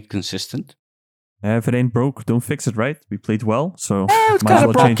keeping it consistent. If it ain't broke, don't fix it, right? We played well, so It was might as kind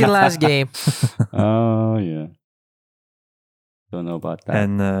of well change broken it. last game. Oh, yeah. Don't know about that.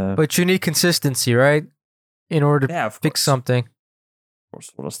 And But you need consistency, right? In order to of fix course. something. Of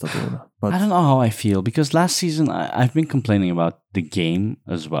course, what else to do? But I don't know how I feel because last season I've been complaining about the game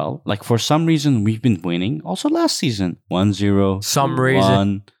as well. Like for some reason we've been winning. Also last season 1-0. Some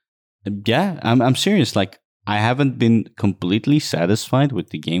reason. 1. Yeah, I'm serious. Like I haven't been completely satisfied with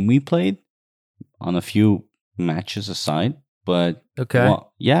the game we played on a few matches aside. But Okay.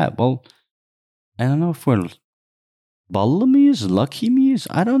 well, I don't know if we're ballı mıyız, lucky mıyız?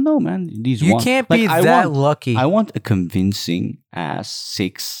 I don't know, man. These You can't be that lucky. I want a convincing ass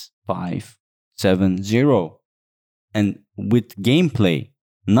 6-5-7-0. And with gameplay,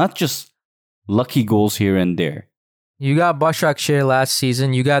 not just lucky goals here and there. You got Başakşehir last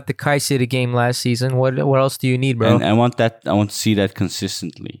season. You got the Kayseri game last season. What else do you need, bro? And I want to see that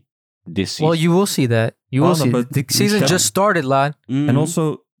consistently this season. Well, you will see that. You will no, see. but The we season shall. just started, lad. And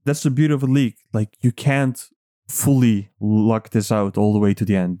also, that's the beauty of a league. Like, you can't fully luck this out all the way to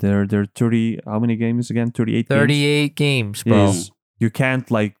the end. There are 30, how many games again? 38 games? 38 games, bro. Yes. You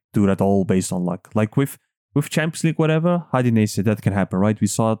can't, like, do that all based on luck. Like, with Champions League, whatever, hadi neyse, that can happen, right? We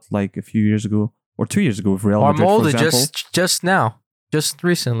saw it, like, a few years ago, or 2 years ago with Real Or Madrid, for Molde example. just now. Just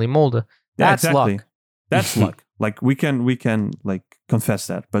recently, Molde. That's exactly. luck. That's luck. Like, we can, like, confess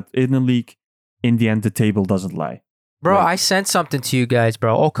that. But in a league, in the end, the table doesn't lie. Bro, Right. I sent something to you guys,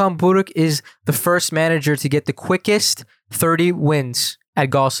 bro. Okan Buruk is the first manager to get the quickest 30 wins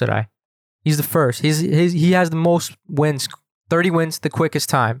at Galatasaray. He's the first. He has the most wins, 30 wins the quickest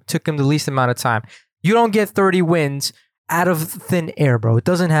time. Took him the least amount of time. You don't get 30 wins out of thin air, bro. It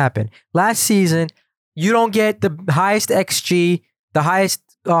doesn't happen. Last season, you don't get the highest XG, the highest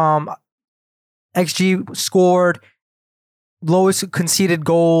XG scored, lowest conceded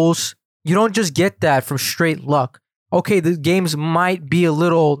goals. You don't just get that from straight luck. Okay, the games might be a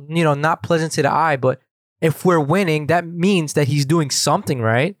little, not pleasant to the eye, but if we're winning, that means that he's doing something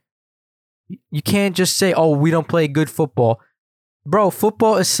right. You can't just say, oh, we don't play good football. Bro,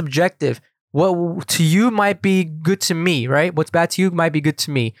 football is subjective. What to you might be good to me, right? What's bad to you might be good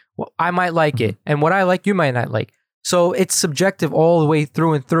to me. Well, I might like it. And what I like, you might not like. So it's subjective all the way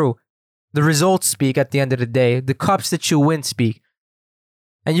through and through. The results speak at the end of the day. The cups that you win speak.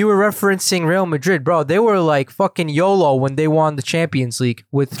 And you were referencing Real Madrid, bro. They were like fucking YOLO when they won the Champions League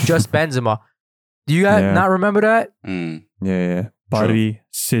with just Benzema. Do you guys not remember that? Yeah. Bari,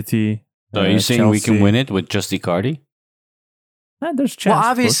 City. So are you saying we can Chelsea. win it with just Icardi? There's chance. Well,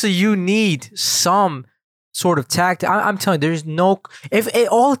 obviously you need some sort of tactic. I'm telling you, there's no... If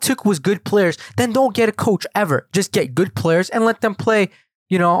all it took was good players, then don't get a coach ever. Just get good players and let them play,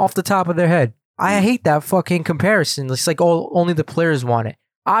 off the top of their head. I hate that fucking comparison. It's like only the players want it.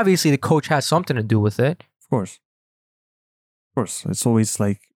 Obviously, the coach has something to do with it. Of course. It's always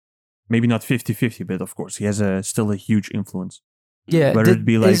like, maybe not 50-50, but of course, he has still a huge influence. Yeah. Whether it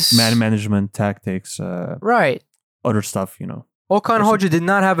be like man management, tactics, Right. other stuff, Okan Hoca did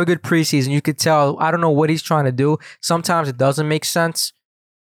not have a good preseason. You could tell. I don't know what he's trying to do. Sometimes it doesn't make sense.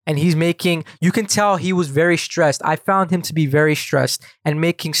 And you can tell he was very stressed. I found him to be very stressed and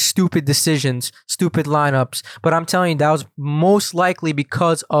making stupid decisions, stupid lineups. But I'm telling you, that was most likely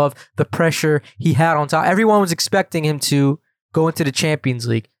because of the pressure he had on top. Everyone was expecting him to go into the Champions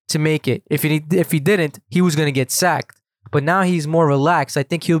League to make it. If he didn't, he was going to get sacked. But now he's more relaxed. I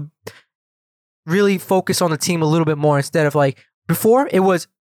think he'll really focus on the team a little bit more instead of like, before it was,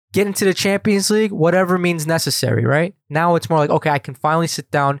 get into the Champions League, whatever means necessary, right? Now it's more like, okay, I can finally sit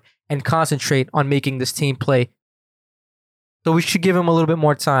down and concentrate on making this team play. So we should give him a little bit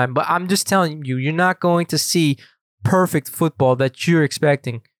more time. But I'm just telling you, you're not going to see perfect football that you're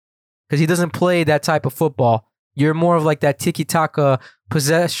expecting because he doesn't play that type of football. You're more of like that tiki-taka,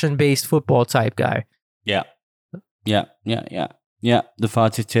 possession-based football type guy. Yeah. The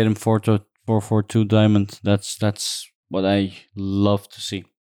Fatih Terim 4-4-2 diamond. That's what I love to see.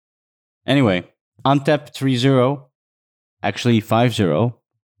 Anyway, Antep 3-0. Actually 5-0,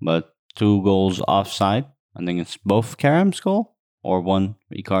 but 2 goals offside. I think it's both Kerem's goal or one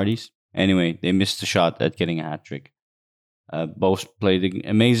Icardi's. Anyway, they missed a shot at getting a hat-trick. Both played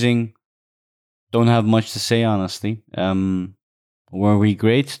amazing. Don't have much to say, honestly. Were we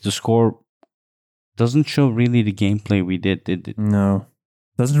great? The score doesn't show really the gameplay we did it? No.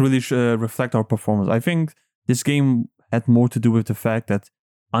 Doesn't really reflect our performance. I think this game had more to do with the fact that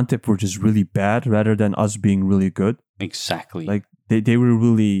Antep were just really bad rather than us being really good. Exactly. Like, they were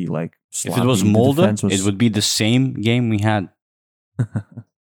really, like, sloppy. If it was Molde, it would be the same game we had.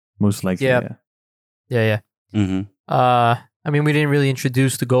 Most likely, yeah. Mm-hmm. I mean, we didn't really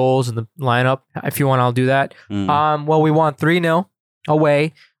introduce the goals and the lineup. If you want, I'll do that. Well, we won 3-0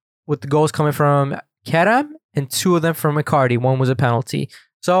 away with the goals coming from Kerem and 2 of them from Icardi. 1 was a penalty.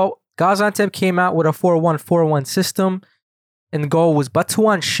 So Gaziantep came out with a 4-1-4-1 system. And the goal was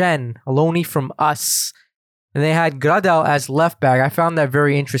Batuhan Shen, a loanee from us. And they had Gradel as left back. I found that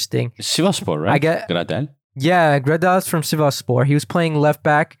very interesting. Sivasspor, right? Gradel? Yeah, Gradel's from Sivasspor. He was playing left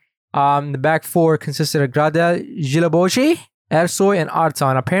back. The back 4 consisted of Gradel, Jilaboji, Ersoy, and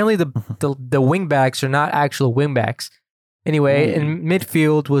Artan. Apparently, the wing backs are not actual wing backs. Anyway, in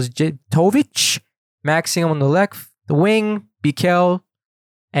midfield was Tovic, Maxim on the left, the wing, Bikel,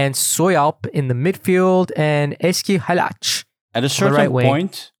 and Soyalp in the midfield, and Eski Halac. At a certain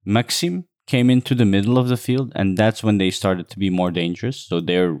point, Maxim came into the middle of the field, and that's when they started to be more dangerous. So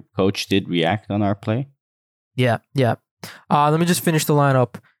their coach did react on our play. Yeah. Let me just finish the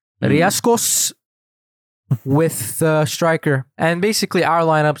lineup. Riascos with the striker. And basically our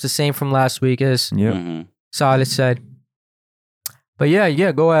lineup's the same from last week as Salih said. But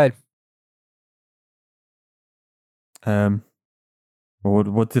yeah, go ahead.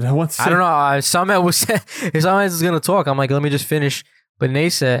 What did I want to say? I don't know. Samet was going to talk. I'm like, let me just finish. But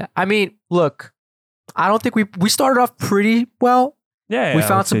Nasa, I mean, look, I don't think we started off pretty well. Yeah, we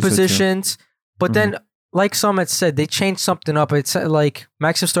found some positions. But then, like Samet said, they changed something up. It's like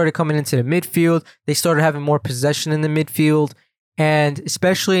Maxim started coming into the midfield. They started having more possession in the midfield. And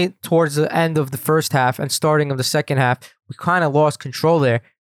especially towards the end of the first half and starting of the second half, we kind of lost control there.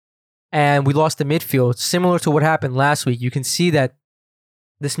 And we lost the midfield. Similar to what happened last week. You can see that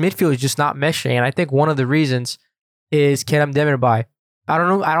this midfield is just not meshing. And I think one of the reasons is Kerem Demirbay. I don't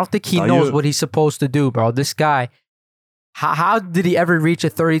know. I don't think he knows what he's supposed to do, bro. This guy, how did he ever reach a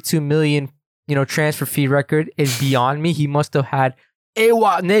 32 million, transfer fee record is beyond me. He must have had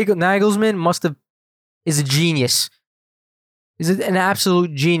Nagelsmann is a genius. Is an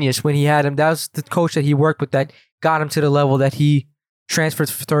absolute genius when he had him. That was the coach that he worked with that got him to the level that he transferred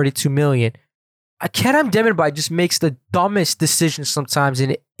for 32 million. Kerem Demirbay just makes the dumbest decisions sometimes,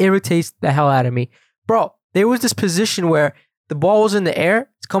 and it irritates the hell out of me. Bro, there was this position where the ball was in the air.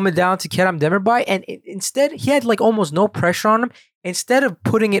 It's coming down to Kerem Demirbay, and instead, he had like almost no pressure on him. Instead of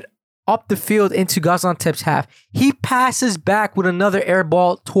putting it up the field into Gaziantep's half, he passes back with another air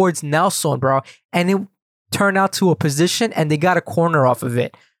ball towards Nelson, bro. And it turned out to a position, and they got a corner off of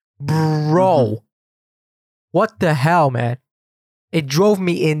it. Bro, what the hell, man? It drove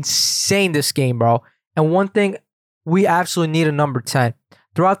me insane this game, bro. And one thing, we absolutely need a number 10.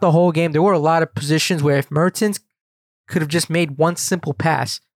 Throughout the whole game, there were a lot of positions where if Mertens could have just made one simple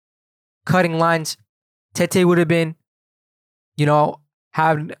pass, cutting lines, Tete would have been, he would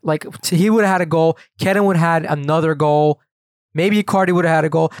have had a goal. Kerem would have had another goal. Maybe Icardi would have had a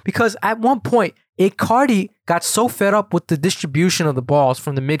goal. Because at one point, Icardi got so fed up with the distribution of the balls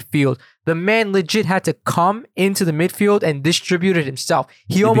from the midfield. The man legit had to come into the midfield and distribute it himself.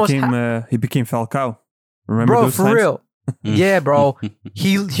 He became Falcao. Remember bro, those for times? real. Yeah, bro.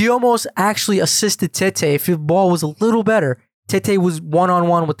 He almost actually assisted Tete. If the ball was a little better, Tete was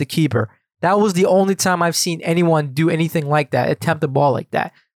one-on-one with the keeper. That was the only time I've seen anyone do anything like that, attempt a ball like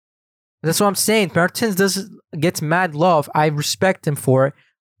that. That's what I'm saying. Mertens gets mad love. I respect him for it.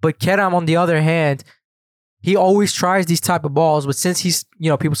 But Kerem, on the other hand, he always tries these type of balls. But since he's,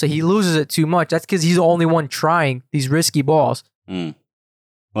 people say he loses it too much, that's because he's the only one trying these risky balls. Well,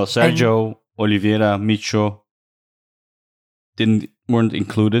 Sergio, Oliveira, Micho weren't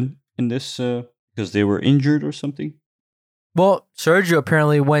included in this because they were injured or something. Well, Sergio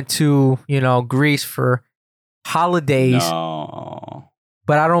apparently went to, Greece for holidays. No.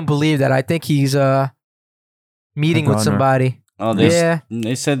 But I don't believe that. I think he's meeting with somebody. Oh,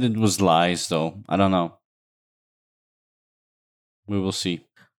 they said it was lies, though. I don't know. We will see.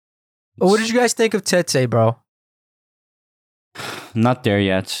 What did you guys think of Tete, bro? Not there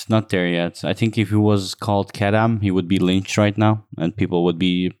yet. I think if he was called Kerem, he would be lynched right now, and people would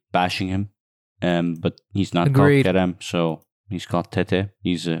be bashing him. But he's not Agreed. called Kerem, so he's called Tete.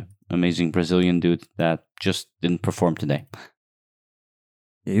 He's an amazing Brazilian dude that just didn't perform today.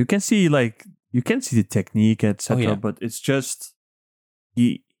 Yeah, you can see the technique, etc. Yeah. But it's just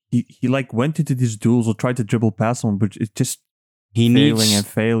he went into these duels or tried to dribble past him, but it's just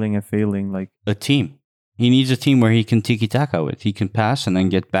failing. Like a team. He needs a team where he can tiki-taka with. He can pass and then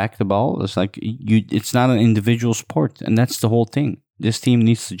get back the ball. It's like it's not an individual sport, and that's the whole thing. This team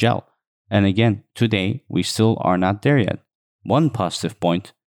needs to gel. And again, today, we still are not there yet. One positive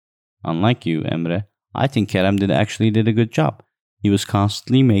point, unlike you, Emre, I think Kerem actually did a good job. He was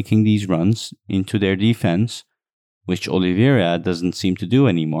constantly making these runs into their defense, which Oliveira doesn't seem to do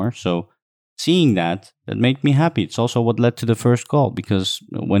anymore. So seeing that made me happy. It's also what led to the first goal, because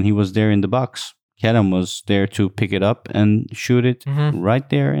when he was there in the box, Kerem was there to pick it up and shoot it right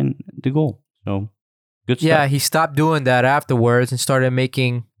there in the goal. So good stuff. Yeah, he stopped doing that afterwards and started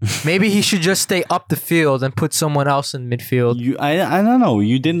making... Maybe he should just stay up the field and put someone else in midfield. I don't know.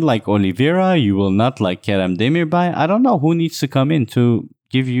 You didn't like Oliveira. You will not like Kerem Demirbay. I don't know who needs to come in to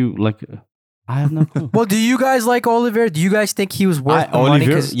give you like... I have no clue. Well, do you guys like Oliveira? Do you guys think he was worth the money?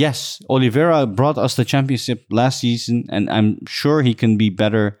 Yes. Oliveira brought us the championship last season, and I'm sure he can be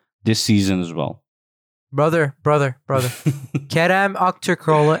better this season as well. Brother. Kerem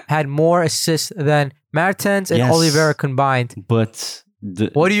Aktürkoğlu had more assists than Mertens and Oliveira combined. But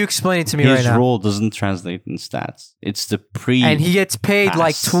what are you explaining to me right now? His role doesn't translate in stats. It's the and he gets paid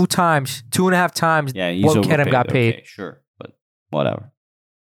like 2.5 times he's what Kerem got paid. Okay, sure, but whatever.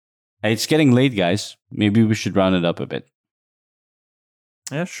 Hey, it's getting late, guys. Maybe we should round it up a bit.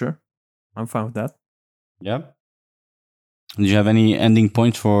 Yeah, sure. I'm fine with that. Yeah. Did you have any ending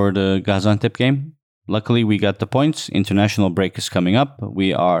points for the Gaziantep game? Luckily, we got the points. International break is coming up.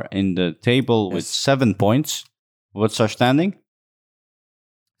 We are in the table with 7 points. What's our standing?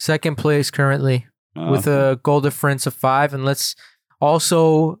 Second place currently with a goal difference of 5. And let's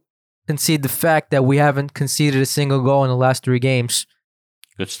also concede the fact that we haven't conceded a single goal in the last 3 games.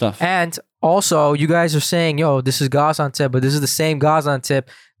 Good stuff. And also, you guys are saying, this is Gaziantep, but this is the same Gaziantep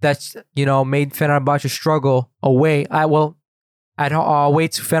that's, made Fenerbahce struggle away. Away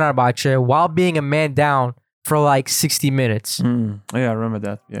to Fenerbahce while being a man down for like 60 minutes. Yeah, I remember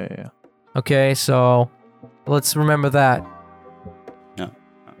that. Yeah. Okay, so let's remember that. Yeah.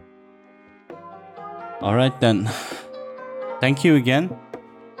 All right, then. Thank you again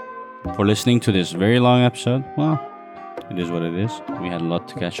for listening to this very long episode. Well, it is what it is. We had a lot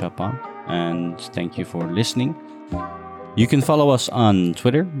to catch up on. And thank you for listening. You can follow us on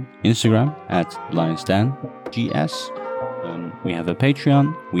Twitter, Instagram @LionsDanGS. We have a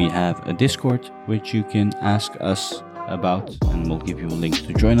Patreon, we have a Discord, which you can ask us about, and we'll give you a link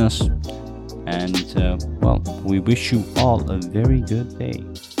to join us. And, we wish you all a very good day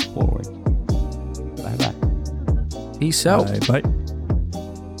forward. Bye-bye. Peace out. Bye.